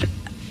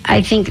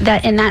I think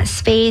that in that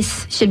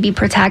space should be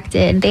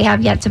protected. They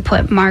have yet to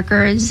put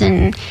markers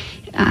and,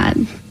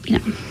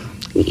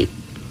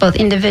 both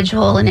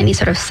individual and any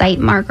sort of site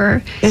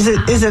marker. Is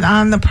it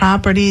on the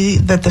property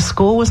that the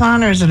school was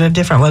on, or is it a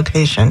different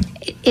location?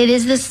 It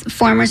is this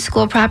former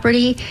school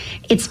property.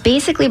 It's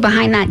basically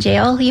behind that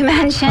jail you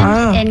mentioned,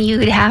 and you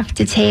would have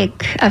to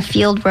take a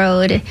field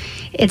road.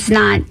 It's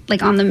not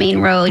like on the main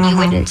road.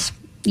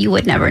 You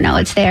would never know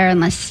it's there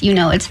unless you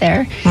know it's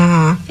there.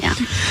 Yeah.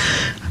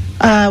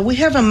 We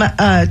have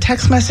a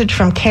text message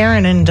from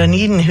Karen in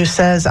Dunedin who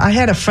says, I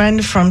had a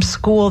friend from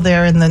school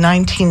there in the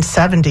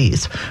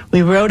 1970s.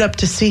 We rode up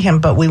to see him,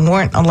 but we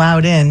weren't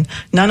allowed in.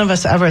 None of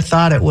us ever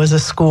thought it was a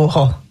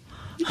school.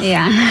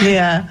 Yeah.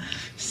 Yeah.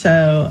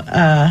 So,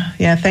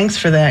 thanks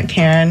for that,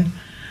 Karen.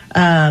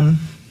 And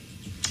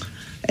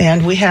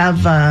we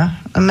have a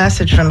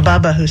message from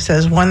Bubba who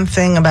says, one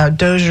thing about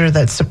Dozier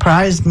that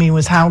surprised me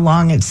was how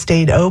long it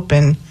stayed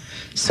open.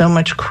 So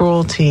much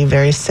cruelty,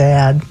 very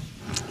sad.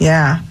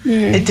 Yeah,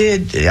 It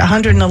did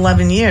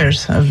 111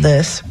 years of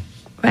this.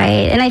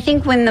 Right, and I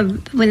think when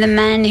the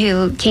men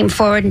who came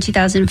forward in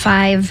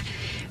 2005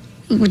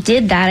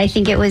 did that, I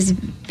think it was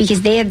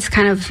because they had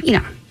kind of, you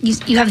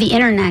have the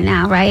internet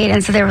now, right?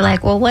 And so they were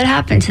like, well, what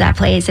happened to that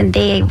place? And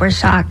they were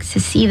shocked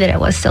to see that it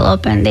was still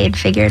open. They had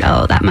figured,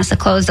 that must have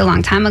closed a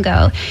long time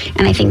ago.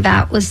 And I think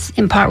that was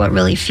in part what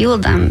really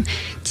fueled them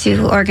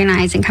to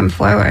organize and come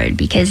forward,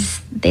 because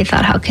they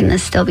thought, how can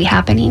this still be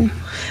happening?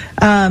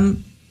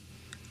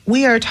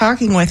 We are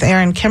talking with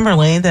Erin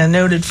Kimberly, the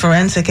noted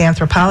forensic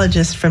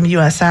anthropologist from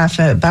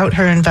USF, about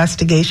her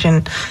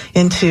investigation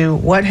into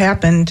what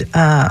happened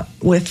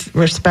with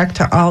respect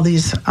to all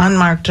these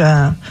unmarked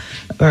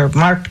or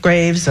marked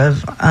graves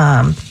of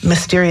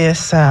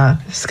mysterious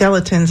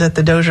skeletons at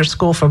the Dozier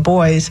School for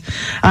Boys.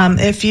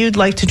 If you'd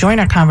like to join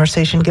our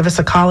conversation, give us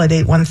a call at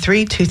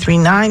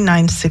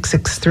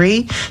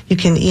 813-239-9663. You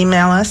can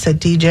email us at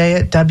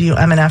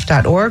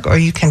dj@wmnf.org, or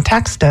you can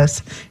text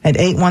us at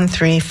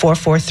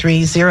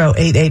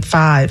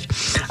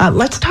 813-443-0885.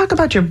 Let's talk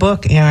about your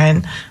book,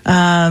 Erin.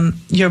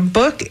 Your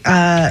book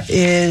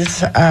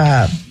is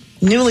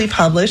newly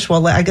published,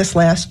 well, I guess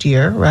last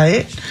year,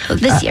 right?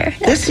 This year.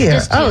 This year.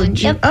 Just June.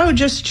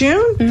 Just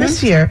June? Mm-hmm.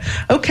 This year.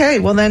 Okay,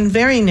 well then,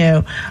 very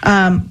new.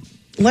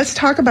 Let's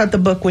talk about the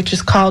book, which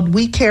is called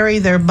We Carry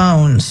Their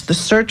Bones, The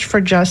Search for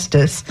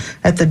Justice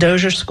at the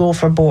Dozier School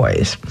for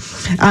Boys.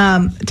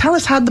 Tell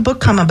us, how'd the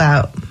book come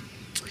about?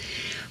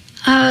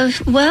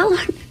 Well,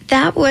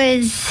 that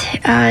was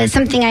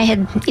something I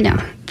had,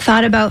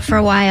 thought about for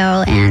a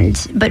while,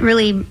 but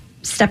really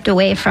stepped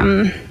away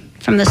from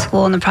the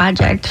school and the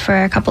project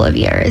for a couple of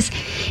years,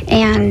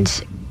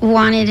 and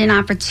wanted an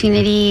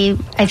opportunity,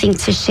 I think,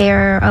 to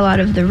share a lot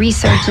of the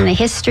research and the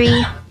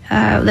history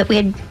that we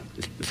had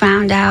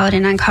found out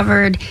and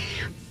uncovered,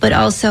 but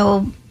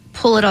also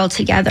pull it all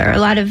together.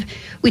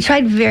 We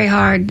tried very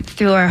hard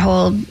through our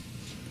whole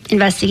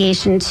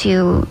investigation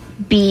to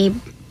be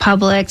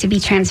public, to be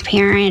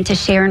transparent, to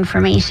share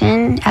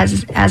information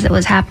as it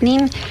was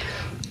happening.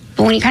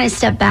 But when you kind of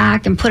step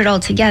back and put it all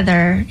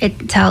together,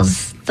 it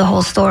tells the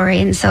whole story,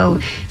 and so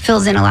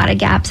fills in a lot of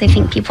gaps, I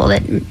think, people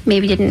that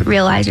maybe didn't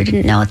realize or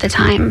didn't know at the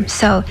time.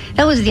 So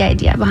that was the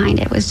idea behind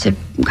it, was to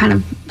kind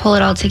of pull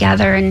it all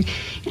together and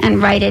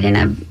write it in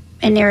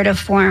a narrative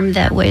form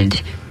that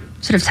would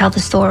sort of tell the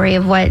story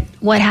of what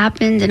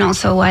happened, and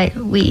also what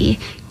we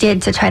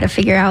did to try to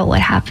figure out what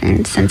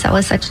happened, since that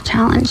was such a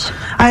challenge.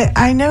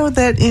 I know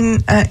that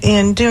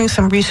in doing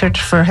some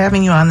research for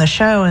having you on the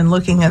show and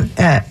looking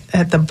at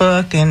the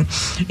book, and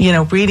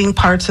reading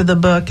parts of the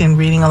book and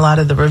reading a lot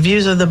of the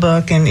reviews of the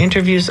book and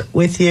interviews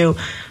with you,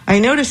 I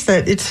noticed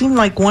that it seemed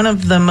like one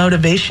of the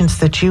motivations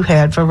that you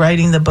had for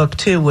writing the book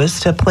too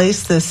was to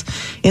place this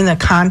in the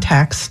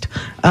context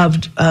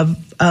of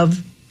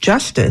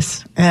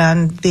justice,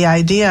 and the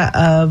idea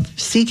of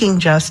seeking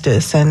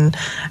justice, and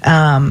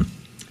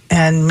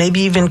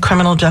maybe even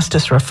criminal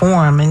justice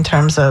reform, in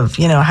terms of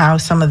how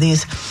some of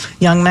these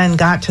young men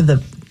got to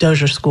the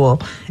Dozier School.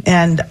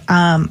 And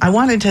I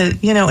wanted to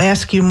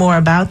ask you more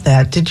about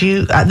that. Did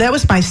you? That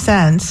was my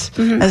sense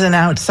as an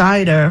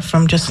outsider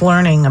from just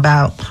learning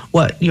about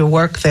what your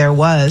work there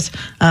was.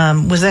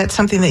 Was that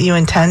something that you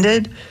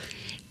intended?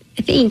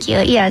 Thank you.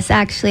 Yes,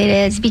 actually it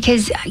is,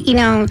 because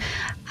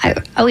I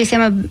always say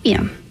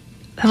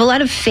have a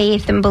lot of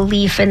faith and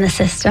belief in the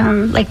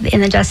system, like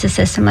in the justice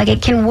system. Like,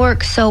 it can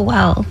work so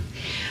well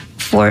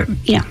for,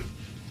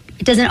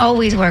 it doesn't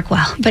always work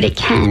well, but it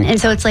can. And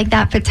so it's like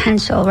that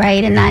potential,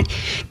 right? And that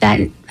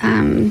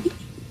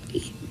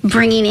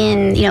bringing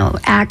in,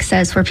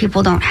 access where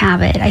people don't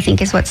have it, I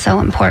think, is what's so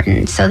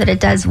important, so that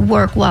it does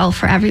work well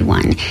for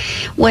everyone.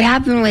 What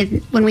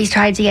happened when we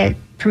tried to get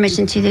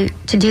permission to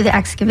do the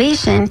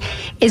excavation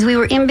is we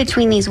were in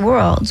between these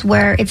worlds,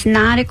 where it's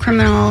not a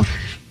criminal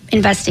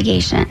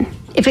investigation.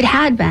 If it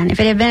had been, if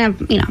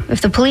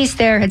the police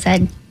there had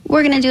said,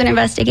 we're going to do an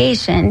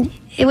investigation,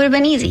 it would have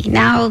been easy.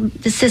 Now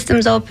the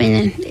system's open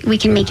and we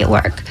can make it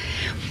work.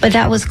 But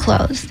that was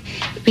closed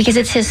because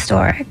it's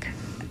historic.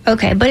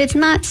 Okay, but it's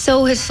not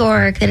so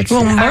historic that it's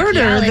an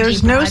murder.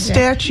 There's no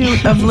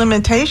statute of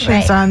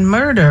limitations on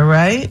murder,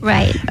 right?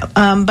 Right.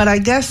 But I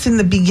guess in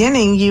the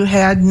beginning you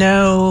had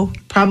no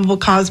probable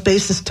cause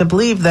basis to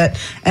believe that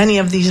any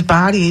of these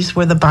bodies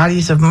were the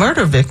bodies of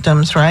murder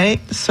victims, right?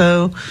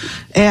 So,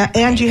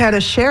 and you had a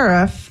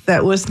sheriff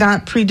that was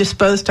not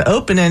predisposed to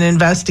open an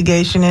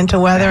investigation into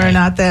whether or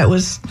not that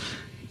was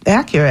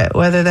accurate,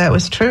 whether that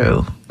was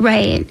true.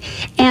 Right.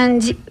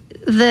 And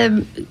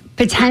the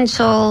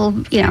potential,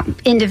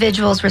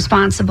 individuals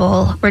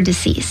responsible were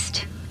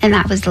deceased. And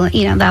that was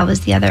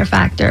the other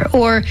factor.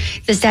 Or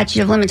the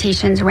statute of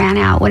limitations ran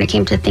out when it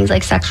came to things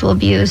like sexual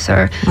abuse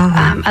or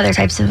other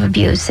types of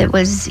abuse. It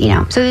was,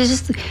 so there's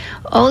just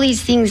all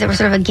these things that were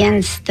sort of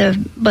against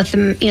both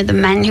the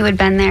men who had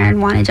been there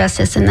and wanted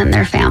justice, and then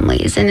their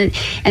families. And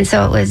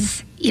so it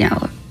was,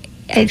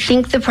 I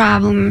think the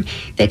problem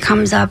that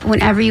comes up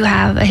whenever you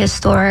have a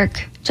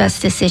historic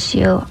justice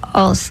issue,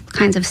 all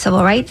kinds of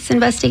civil rights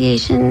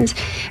investigations,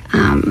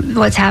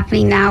 what's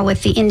happening now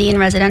with the Indian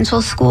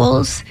residential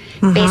schools.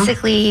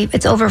 Basically,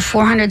 it's over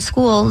 400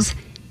 schools,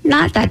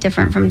 not that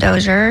different from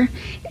Dozier.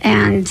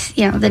 And,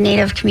 the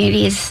Native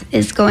community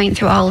is going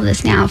through all of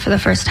this now for the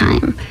first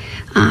time.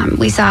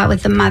 We saw it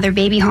with the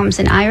mother-baby homes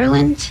in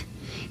Ireland.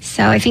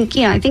 So I think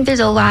there's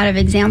a lot of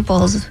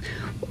examples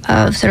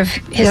of sort of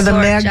historic the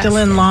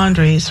Magdalen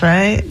laundries,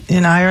 right,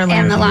 in Ireland.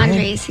 And the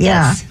laundries,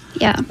 yes.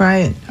 Yeah.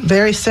 Right.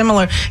 Very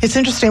similar. It's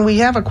interesting. We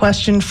have a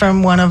question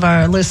from one of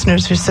our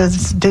listeners who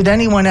says, did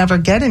anyone ever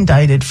get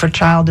indicted for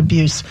child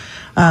abuse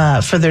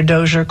for their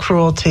Dozier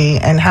cruelty?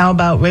 And how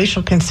about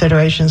racial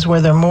considerations?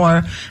 Were there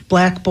more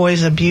black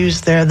boys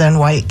abused there than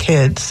white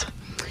kids?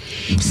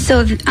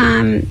 So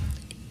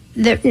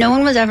no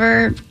one was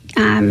ever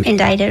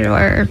indicted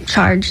or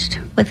charged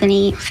with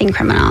anything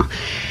criminal.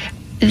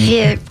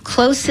 The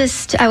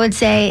closest, I would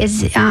say,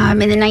 is in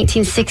the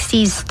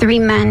 1960s, 3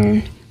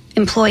 men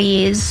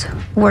employees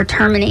were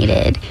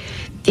terminated.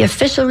 The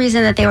official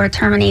reason that they were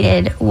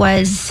terminated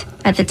was,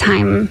 at the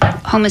time,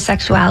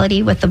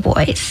 homosexuality with the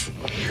boys.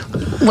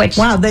 Which,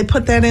 wow, they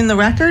put that in the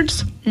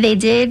records? They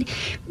did,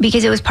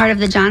 because it was part of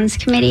the Johns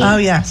Committee. Oh,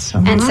 yes.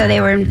 Uh-huh. And so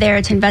they were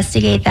there to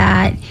investigate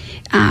that,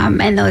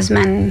 and those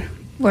men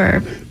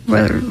were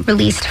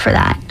released for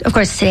that. Of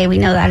course, today we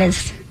know that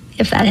if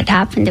that had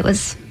happened, it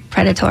was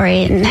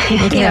predatory and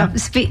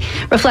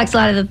reflects a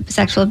lot of the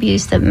sexual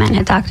abuse that men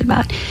had talked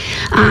about.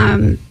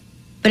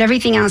 But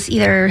everything else,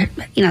 either,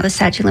 the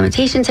statute of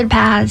limitations had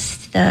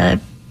passed, the,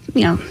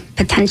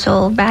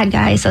 potential bad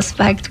guy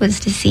suspect was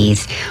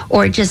deceased,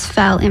 or it just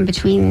fell in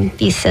between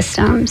these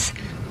systems.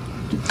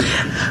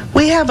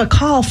 We have a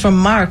call from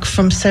Mark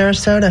from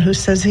Sarasota who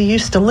says he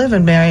used to live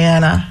in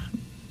Marianna.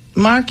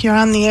 Mark, you're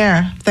on the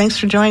air. Thanks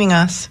for joining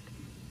us.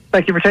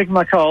 Thank you for taking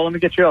my call. Let me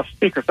get you off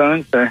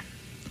speakerphone.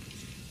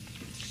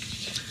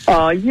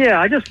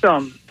 I just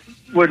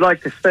would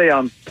like to say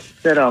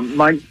that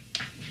my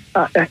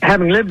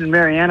having lived in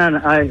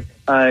Marianna,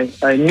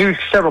 I knew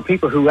several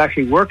people who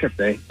actually work at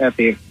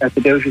the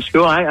Dozier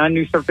School. I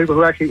knew several people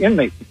who are actually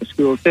inmates at the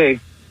school too,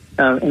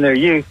 in their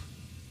youth.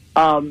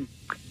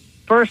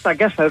 First, I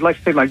guess I would like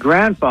to say my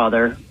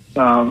grandfather,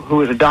 who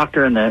was a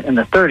doctor in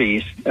the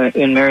 30s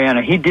in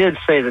Marianna, he did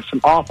say that some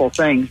awful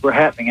things were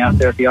happening out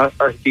there at the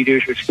Arthur G.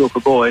 Dozier School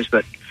for Boys,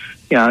 but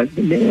I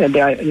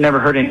never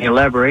heard any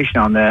elaboration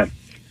on that.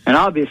 And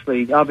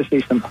obviously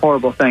some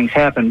horrible things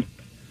happened.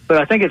 But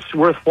I think it's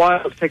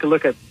worthwhile to take a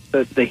look at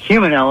the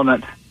human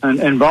element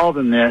involved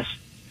in this.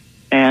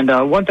 And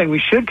one thing we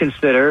should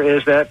consider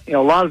is that a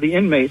lot of the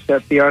inmates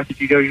at the Arthur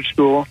G. Dozier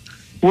School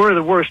were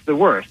the worst of the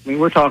worst. I mean,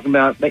 we're talking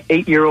about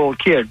 8-year-old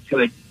kids who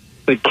had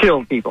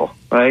killed people,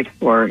 right,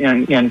 or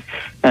and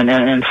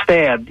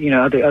stabbed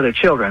other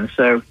children.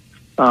 So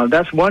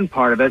that's one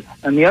part of it.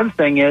 And the other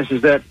thing is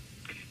that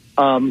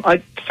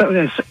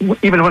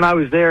even when I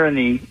was there in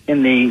the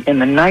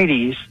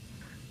 90s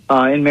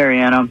in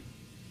Marianna,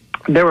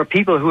 there were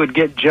people who would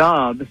get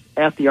jobs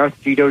at the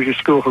Arthur G. Dozier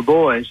School for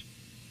Boys,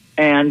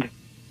 and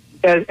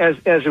as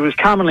it was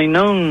commonly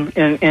known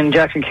in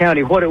Jackson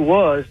County, what it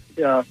was,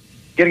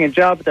 getting a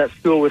job at that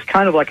school was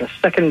kind of like a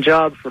second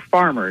job for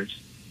farmers,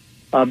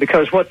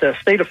 because what the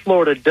state of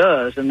Florida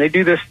does, and they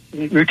do this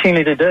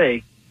routinely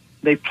today,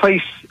 they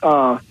place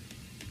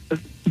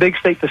big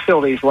state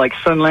facilities like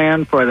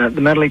Sunland for the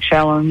mentally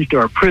challenged,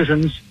 or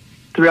prisons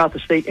throughout the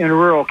state in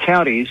rural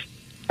counties,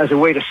 as a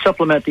way to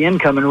supplement the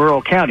income in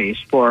rural counties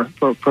for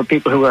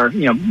people who are,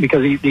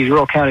 because these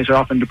rural counties are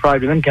often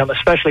deprived of income,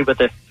 especially with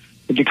the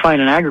decline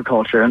in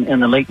agriculture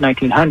in the late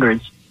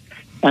 1900s.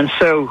 And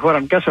so what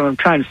I'm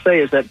trying to say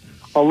is that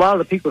a lot of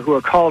the people who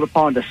are called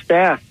upon to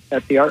staff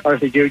at the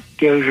Arthur G.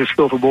 Dozier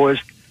School for Boys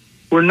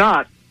were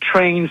not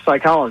trained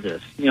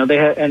psychologists. They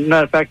had, and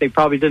matter of fact, they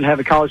probably didn't have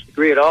a college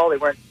degree at all. They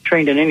weren't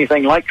trained in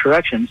anything like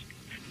corrections.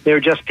 They were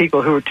just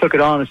people who took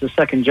it on as a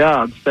second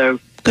job. So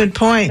good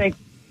point.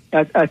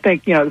 I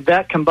think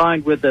that,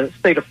 combined with the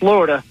state of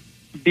Florida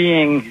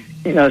being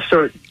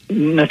sort of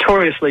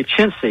notoriously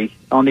chintzy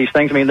on these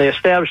things. I mean, they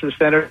establish the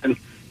center, and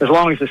as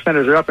long as the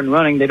centers are up and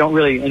running, they don't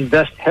really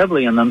invest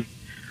heavily in them.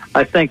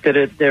 I think that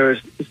it's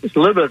a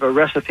little bit of a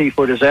recipe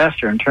for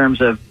disaster in terms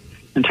of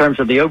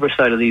the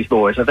oversight of these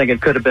boys. I think it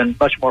could have been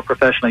much more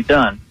professionally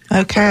done.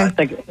 Okay. I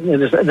think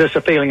there's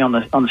a failing on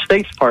the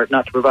state's part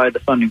not to provide the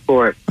funding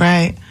for it.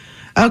 Right.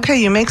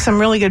 Okay, you make some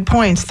really good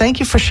points.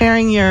 Thank you for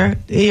sharing your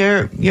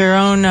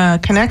own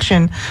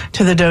connection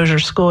to the Dozier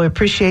School. I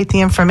appreciate the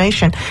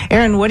information.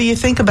 Aaron, what do you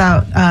think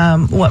about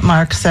what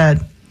Mark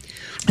said?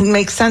 It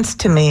makes sense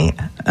to me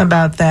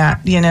about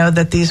that,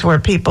 that these were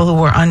people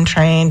who were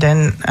untrained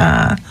and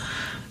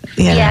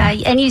Yeah,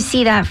 and you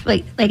see that,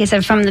 like I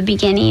said, from the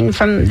beginning,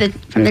 from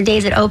the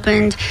days it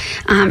opened.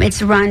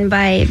 It's run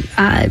by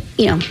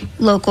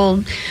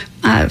local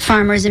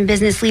farmers and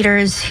business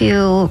leaders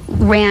who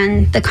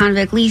ran the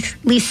convict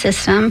lease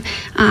system,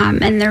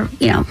 and there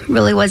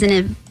really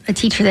wasn't a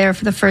teacher there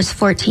for the first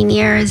 14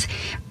 years.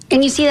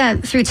 And you see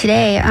that through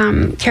today.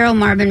 Carol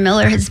Marvin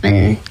Miller has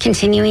been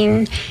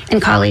continuing, and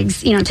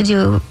colleagues, to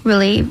do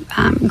really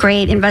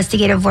great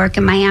investigative work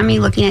in Miami,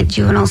 looking at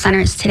juvenile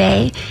centers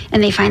today,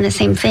 and they find the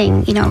same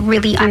thing.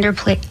 Really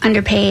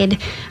underpaid,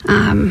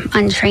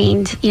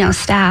 untrained,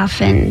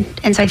 staff,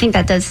 and so I think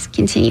that does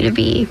continue to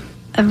be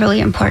a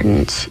really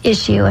important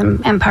issue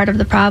and part of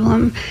the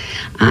problem.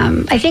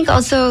 I think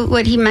also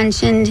what he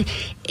mentioned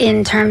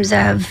in terms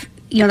of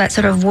that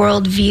sort of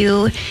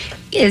worldview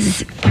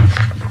is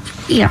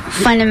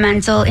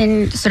fundamental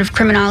in sort of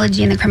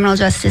criminology and the criminal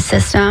justice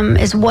system,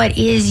 is what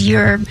is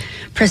your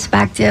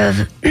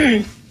perspective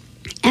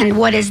and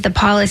what is the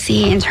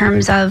policy in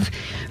terms of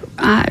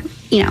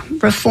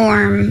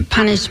reform,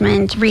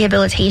 punishment,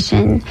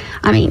 rehabilitation.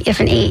 I mean, if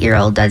an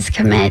 8-year-old does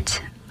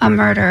commit a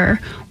murder,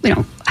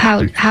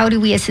 how do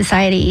we as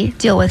society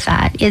deal with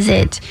that? Is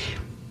it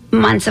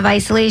months of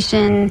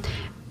isolation,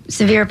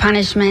 severe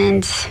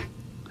punishment,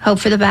 hope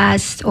for the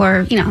best,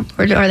 or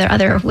or there are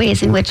other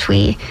ways in which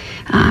we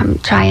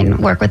try and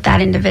work with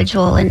that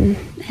individual and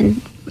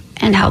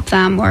help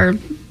them or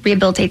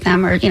rehabilitate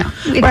them, or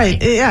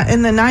Right. Yeah.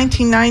 In the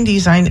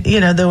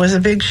 1990s, there was a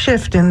big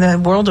shift in the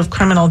world of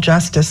criminal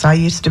justice. I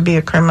used to be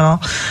a criminal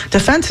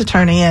defense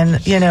attorney, and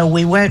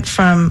we went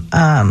from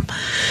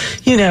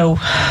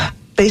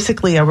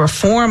basically a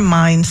reform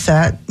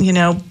mindset,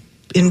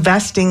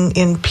 investing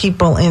in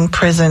people in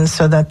prison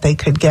so that they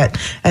could get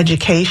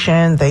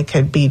education, they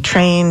could be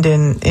trained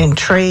in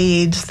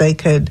trades, they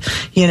could,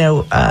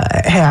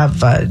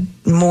 have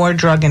more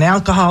drug and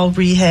alcohol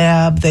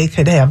rehab, they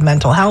could have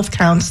mental health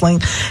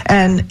counseling,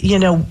 and,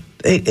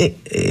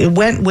 it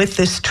went with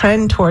this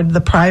trend toward the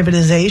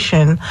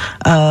privatization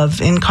of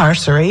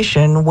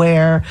incarceration,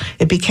 where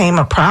it became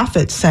a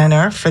profit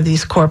center for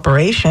these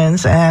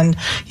corporations, and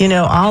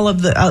all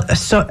of the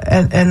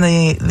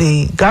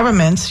the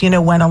governments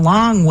went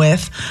along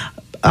with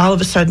all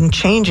of a sudden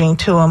changing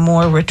to a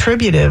more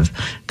retributive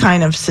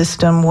kind of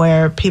system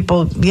where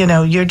people,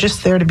 you're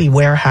just there to be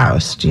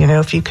warehoused.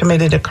 If you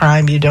committed a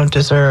crime, you don't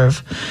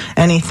deserve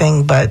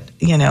anything but,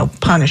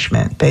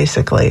 punishment,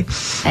 basically.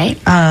 Right.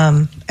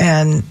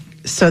 And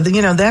so,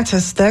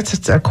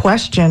 that's a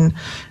question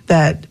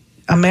that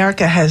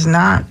America has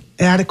not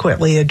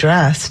adequately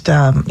addressed,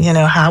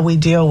 how we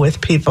deal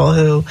with people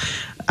who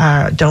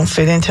don't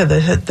fit into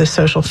the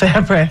social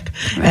fabric,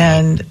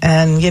 right,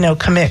 and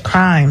commit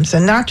crimes,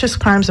 and not just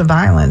crimes of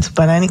violence,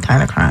 but any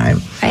kind of crime.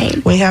 Right.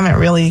 We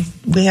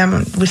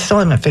still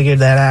haven't figured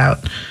that out.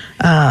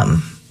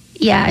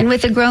 Yeah, and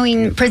with the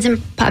growing prison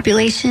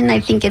population, I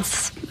think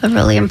it's a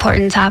really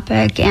important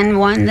topic, and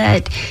one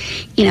that,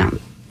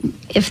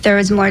 if there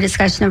was more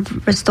discussion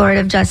of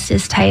restorative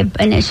justice type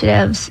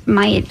initiatives,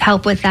 might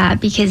help with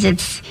that, because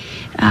it's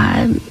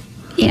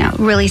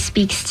really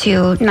speaks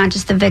to not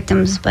just the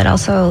victims, but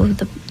also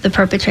the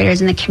perpetrators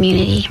in the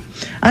community.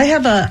 I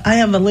have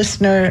a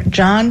listener,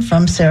 John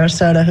from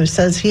Sarasota, who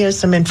says he has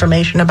some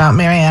information about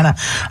Marianna.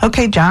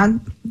 Okay,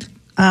 John,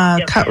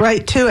 cut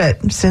right to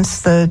it,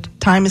 since the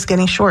time is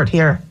getting short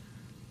here.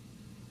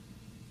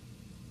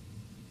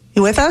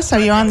 You with us? Are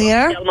you on the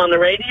air? I'm on the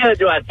radio, or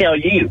do I tell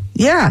you?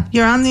 Yeah,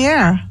 you're on the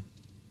air.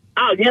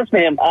 Oh, yes,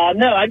 ma'am.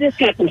 No, I just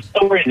got some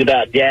stories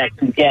about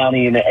Jackson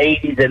County in the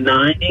 80s and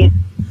 90s.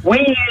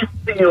 We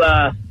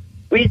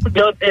used to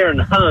go up there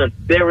and hunt.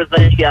 There was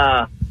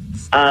a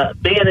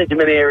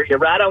management area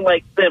right on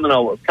Lake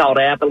Seminole. It was called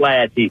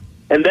Appalachia.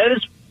 And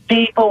those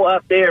people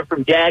up there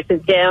from Jackson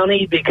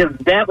County, because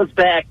that was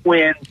back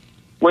when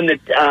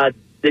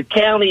the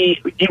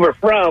county you were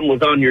from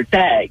was on your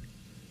tag,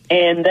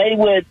 and they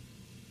would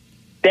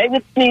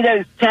see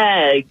those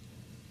tags,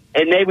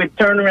 and they would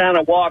turn around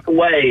and walk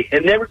away,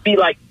 and there would be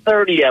like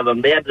 30 of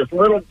them. They had this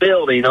little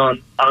building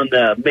on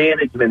the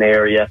management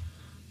area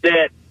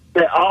that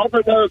all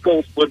the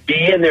locals would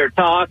be in there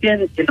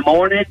talking in the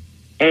morning,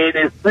 and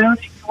as soon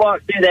as you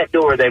walked through that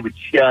door, they would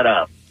shut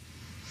up.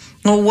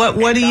 Well,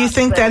 what do you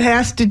think that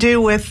has to do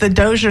with the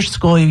Dozier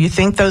School? You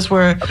think those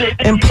were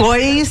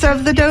employees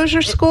of the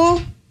Dozier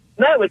School?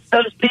 No, it's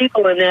those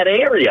people in that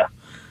area.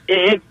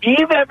 If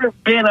you've ever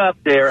been up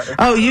there...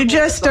 Oh, you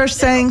just are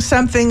saying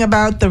something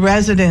about the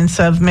residents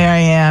of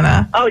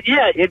Marianna. Oh,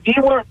 yeah. If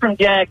you weren't from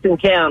Jackson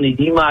County,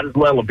 you might as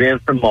well have been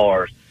from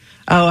Mars.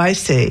 Oh, I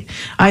see.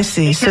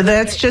 So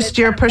that's just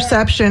your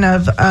perception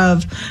of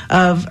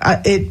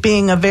it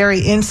being a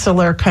very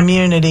insular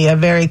community, a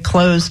very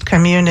closed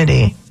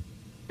community.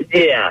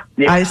 Yeah.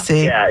 I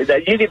see. Yeah,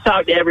 you can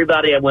talk to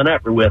everybody I went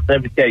up there with. They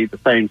would tell you the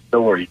same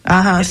story.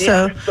 I've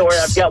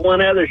got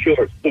one other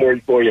short story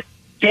for you.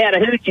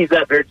 Chattahoochee's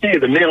up there, too,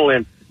 the mental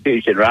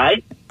institution,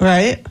 right?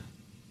 Right.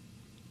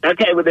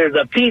 Okay, well, there's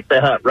a Pizza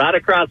Hut right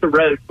across the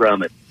road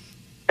from it.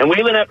 And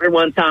we went up there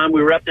one time.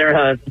 We were up there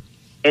hunting,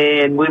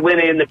 and we went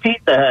in the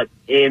Pizza Hut,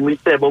 and we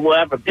said, well, we'll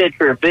have a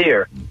pitcher of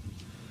beer.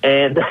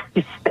 And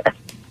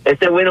they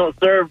said, we don't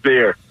serve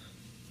beer.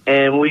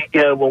 And we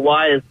go, well,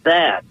 why is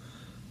that?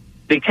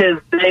 Because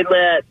they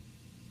let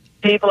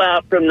people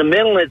out from the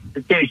mental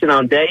institution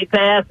on day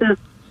passes.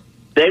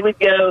 They would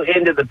go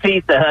into the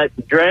Pizza Hut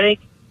and drink.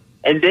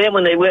 And then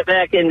when they went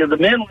back into the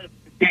mental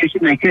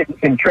institution, they couldn't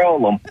control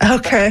them.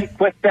 Okay. They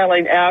quit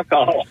selling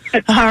alcohol.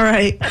 All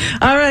right.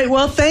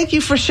 Well, thank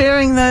you for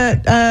sharing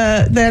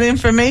that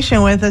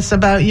information with us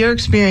about your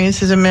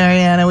experiences in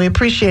Marianna. We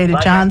appreciate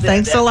it, John.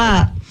 Thanks a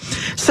lot.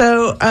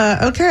 So,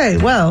 okay,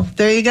 well,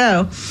 there you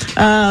go.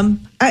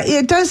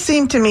 It does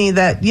seem to me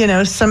that,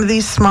 some of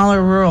these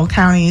smaller rural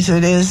counties,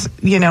 it is,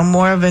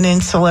 more of an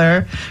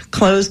insular,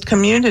 closed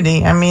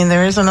community. I mean,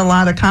 there isn't a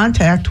lot of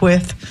contact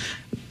with,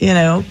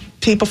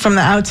 people from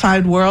the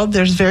outside world.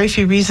 There's very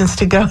few reasons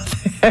to go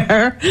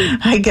there,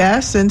 I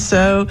guess. And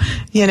so,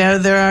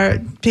 there are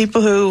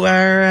people who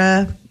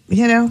are,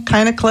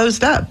 kind of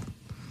closed up.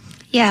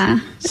 Yeah.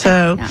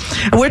 So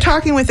we're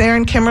talking with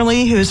Erin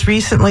Kimmerly, who's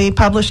recently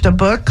published a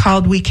book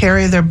called We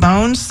Carry Their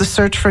Bones, The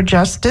Search for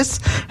Justice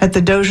at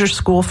the Dozier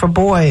School for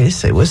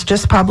Boys. It was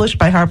just published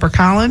by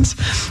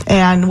HarperCollins,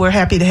 and we're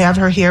happy to have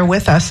her here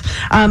with us.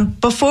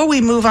 Before we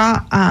move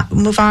on,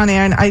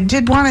 Erin, I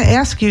did want to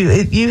ask you,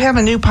 you have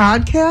a new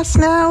podcast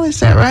now,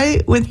 is that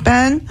right, with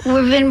Ben?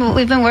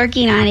 We've been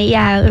working on it,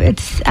 yeah. It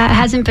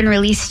hasn't been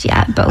released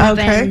yet, but we've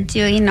been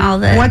doing all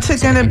the... What's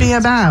it going to be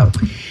about?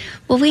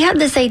 Well, we had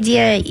this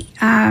idea,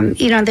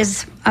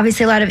 there's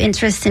obviously a lot of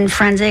interest in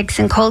forensics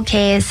and cold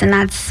case, and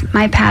that's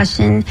my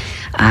passion.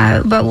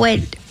 But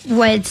what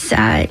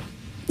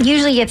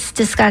usually gets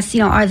discussed,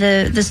 are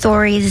the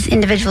stories,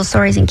 individual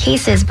stories and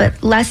cases,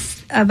 but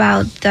less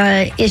about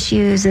the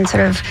issues and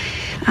sort of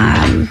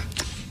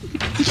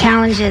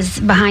challenges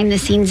behind the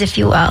scenes, if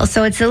you will.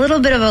 So it's a little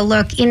bit of a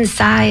look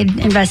inside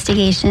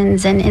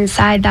investigations and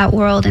inside that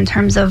world in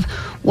terms of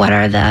what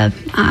are the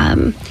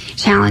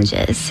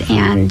challenges,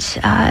 and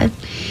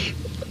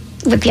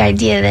with the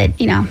idea that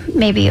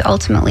maybe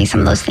ultimately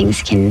some of those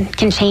things can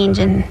change.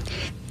 And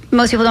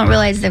most people don't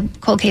realize the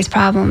cold case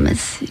problem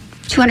is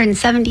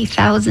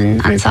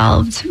 270,000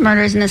 unsolved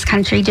murders in this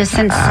country just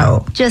since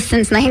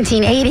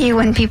 1980,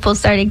 when people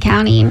started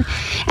counting,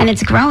 and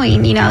it's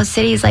growing.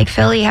 Cities like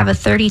Philly have a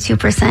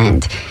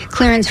 32%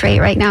 clearance rate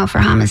right now for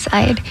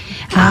homicide.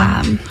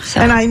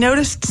 And I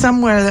noticed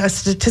somewhere a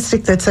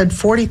statistic that said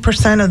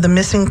 40% of the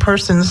missing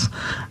persons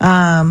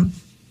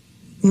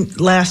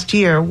last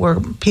year were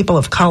people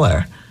of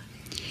color.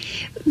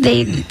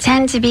 They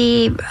tend to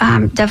be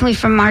definitely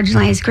from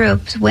marginalized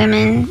groups: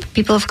 women,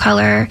 people of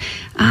color,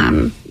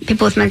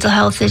 people with mental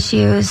health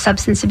issues,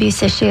 substance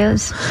abuse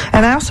issues.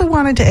 And I also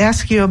wanted to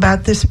ask you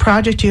about this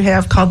project you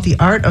have called The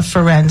Art of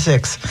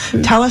Forensics.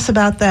 Mm-hmm. Tell us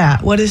about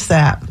that. What is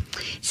that?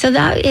 So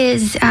that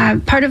is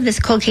part of this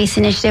cold case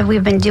initiative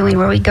we've been doing,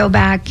 where we go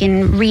back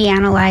and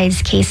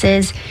reanalyze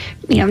cases,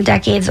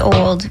 decades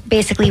old,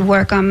 basically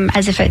work them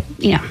as if it,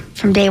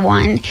 from day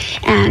one,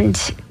 and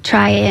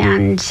try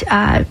and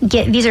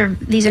get, these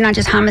are not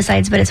just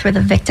homicides, but it's where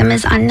the victim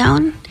is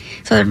unknown.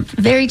 So they're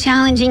very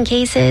challenging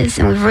cases,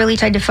 and we've really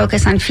tried to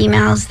focus on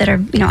females that are,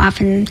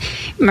 often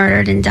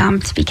murdered and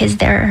dumped because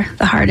they're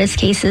the hardest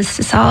cases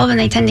to solve, and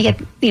they tend to get,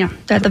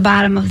 they're at the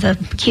bottom of the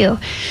queue.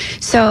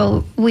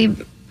 So we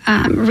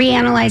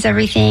reanalyze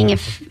everything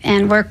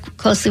and work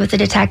closely with the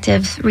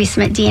detectives,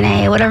 resubmit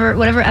DNA,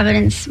 whatever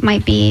evidence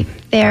might be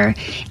there,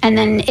 and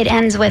then it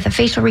ends with a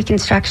facial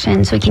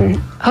reconstruction so we can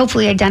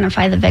hopefully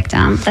identify the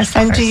victim. That's the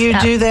and first do you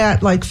step. do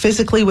that like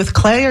physically with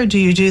clay, or do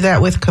you do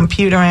that with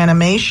computer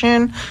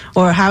animation,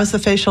 or how's the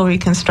facial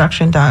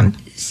reconstruction done?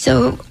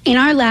 So in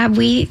our lab,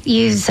 we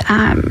use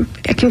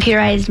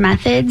computerized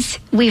methods.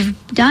 We've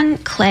done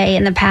clay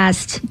in the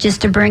past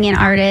just to bring in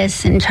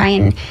artists and try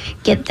and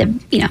get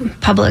the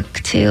public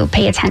to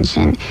pay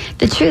attention.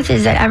 The truth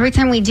is that every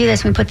time we do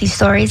this, we put these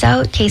stories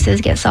out,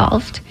 cases get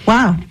solved.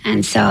 Wow.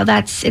 And so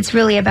it's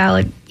really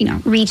about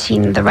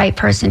reaching the right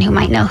person who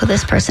might know who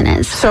this person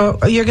is. So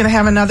you're going to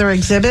have another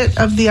exhibit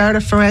of The Art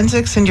of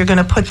Forensics, and you're going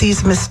to put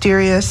these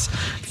mysterious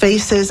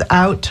faces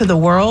out to the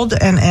world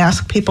and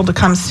ask people to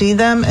come see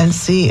them and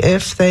see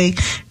if they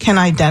can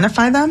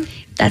identify them?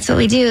 That's what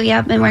we do,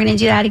 yep. And we're going to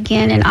do that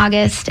again in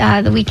August,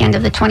 the weekend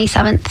of the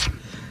 27th.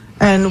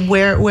 And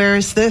where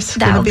is this going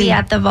to be? That will be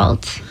at the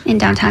Vault in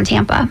downtown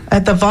Tampa.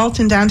 At the Vault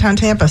in downtown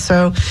Tampa.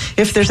 So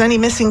if there's any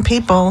missing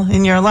people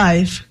in your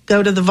life,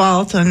 go to the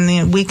Vault on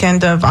the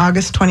weekend of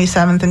August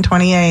 27th and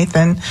 28th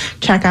and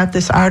check out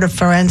this Art of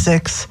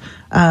Forensics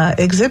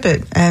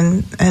exhibit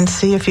and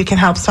see if you can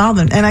help solve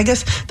them. And I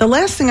guess the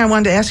last thing I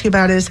wanted to ask you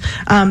about is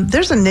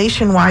there's a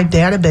nationwide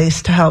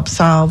database to help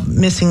solve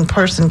missing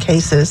person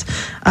cases.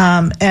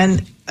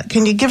 And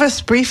can you give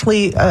us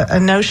briefly a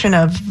notion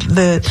of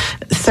the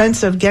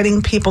sense of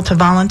getting people to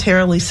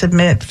voluntarily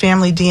submit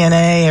family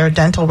DNA or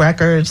dental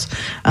records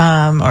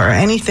or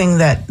anything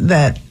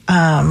that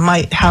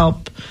might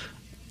help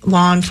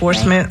law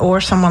enforcement or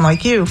someone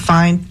like you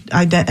find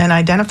and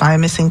identify a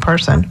missing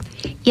person?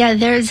 Yeah,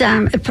 there's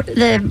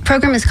the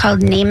program is called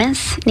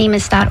NamUs,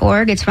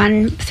 NamUs.org. It's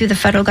run through the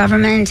federal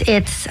government.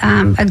 It's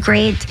a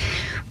great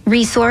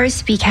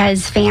resource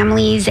because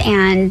families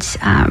and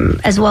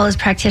as well as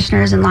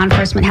practitioners and law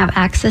enforcement have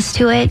access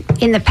to it.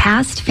 In the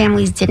past,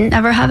 families didn't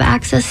ever have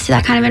access to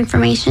that kind of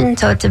information,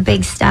 so it's a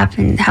big step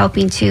in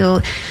helping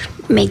to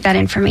make that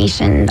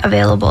information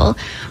available.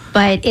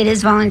 But it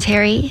is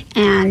voluntary,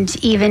 and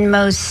even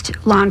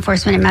most law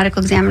enforcement and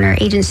medical examiner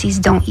agencies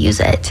don't use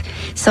it.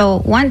 So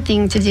one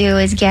thing to do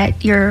is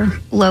get your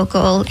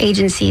local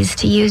agencies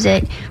to use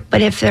it.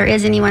 But if there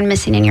is anyone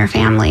missing in your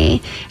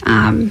family,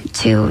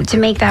 to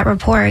make that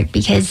report,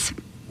 because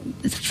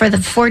for the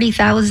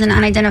 40,000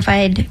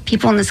 unidentified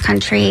people in this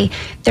country,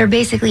 they're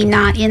basically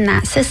not in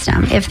that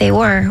system. If they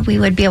were, we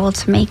would be able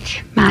to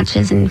make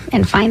matches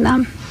and find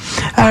them.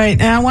 All right.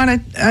 Now, I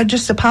want to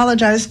just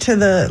apologize to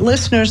the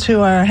listeners who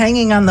are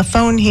hanging on the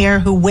phone here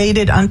who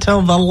waited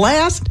until the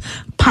last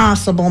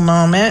possible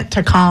moment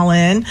to call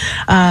in,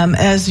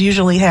 as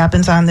usually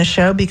happens on the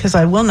show, because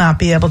I will not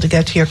be able to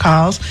get to your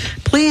calls.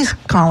 Please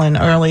call in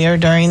earlier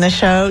during the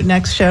show,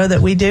 next show that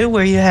we do,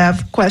 where you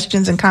have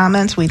questions and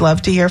comments. We'd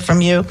love to hear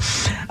from you.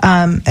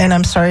 And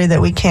I'm sorry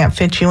that we can't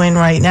fit you in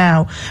right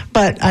now.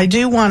 But I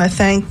do want to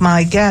thank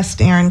my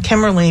guest, Erin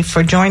Kimmerly,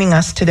 for joining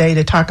us today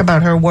to talk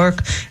about her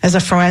work as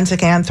a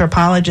forensic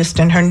anthropologist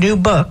and her new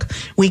book,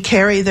 We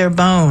Carry Their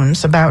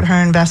Bones, about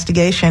her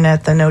investigation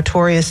at the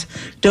notorious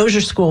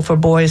Dozier School for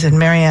Boys in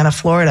Marianna,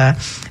 Florida.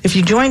 If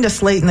you joined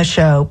us late in the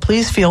show,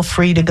 please feel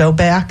free to go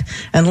back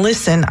and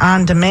listen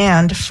on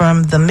demand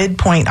from the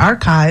Midpoint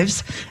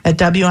archives at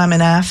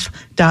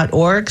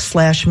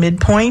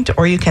WMNF.org/midpoint,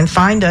 or you can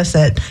find us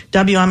at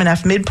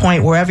WMNF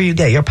Midpoint wherever you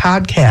get your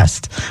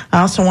podcast.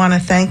 I also want to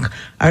thank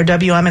our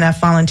WMNF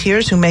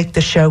volunteers who make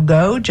the show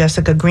go,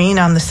 Jessica Green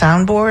on the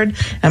soundboard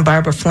and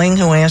Barbara Fling,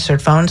 who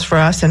answered phones for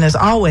us. And as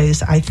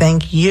always, I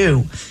thank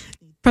you.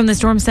 From the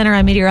Storm Center,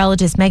 I'm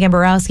meteorologist Megan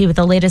Borowski with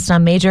the latest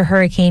on Major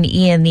Hurricane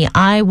Ian. The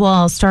eye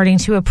wall starting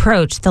to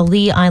approach the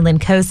Lee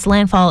Island coast.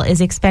 Landfall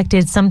is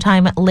expected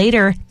sometime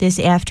later this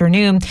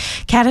afternoon.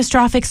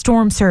 Catastrophic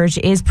storm surge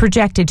is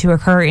projected to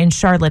occur in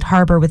Charlotte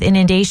Harbor, with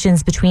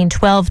inundations between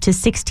 12 to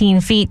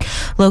 16 feet.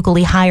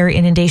 Locally higher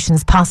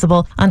inundations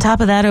possible. On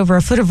top of that, over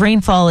a foot of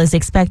rainfall is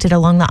expected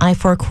along the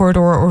I-4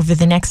 corridor over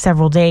the next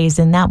several days,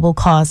 and that will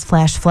cause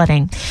flash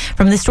flooding.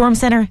 From the Storm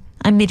Center,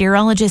 I'm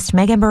meteorologist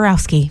Megan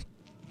Borowski.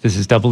 This is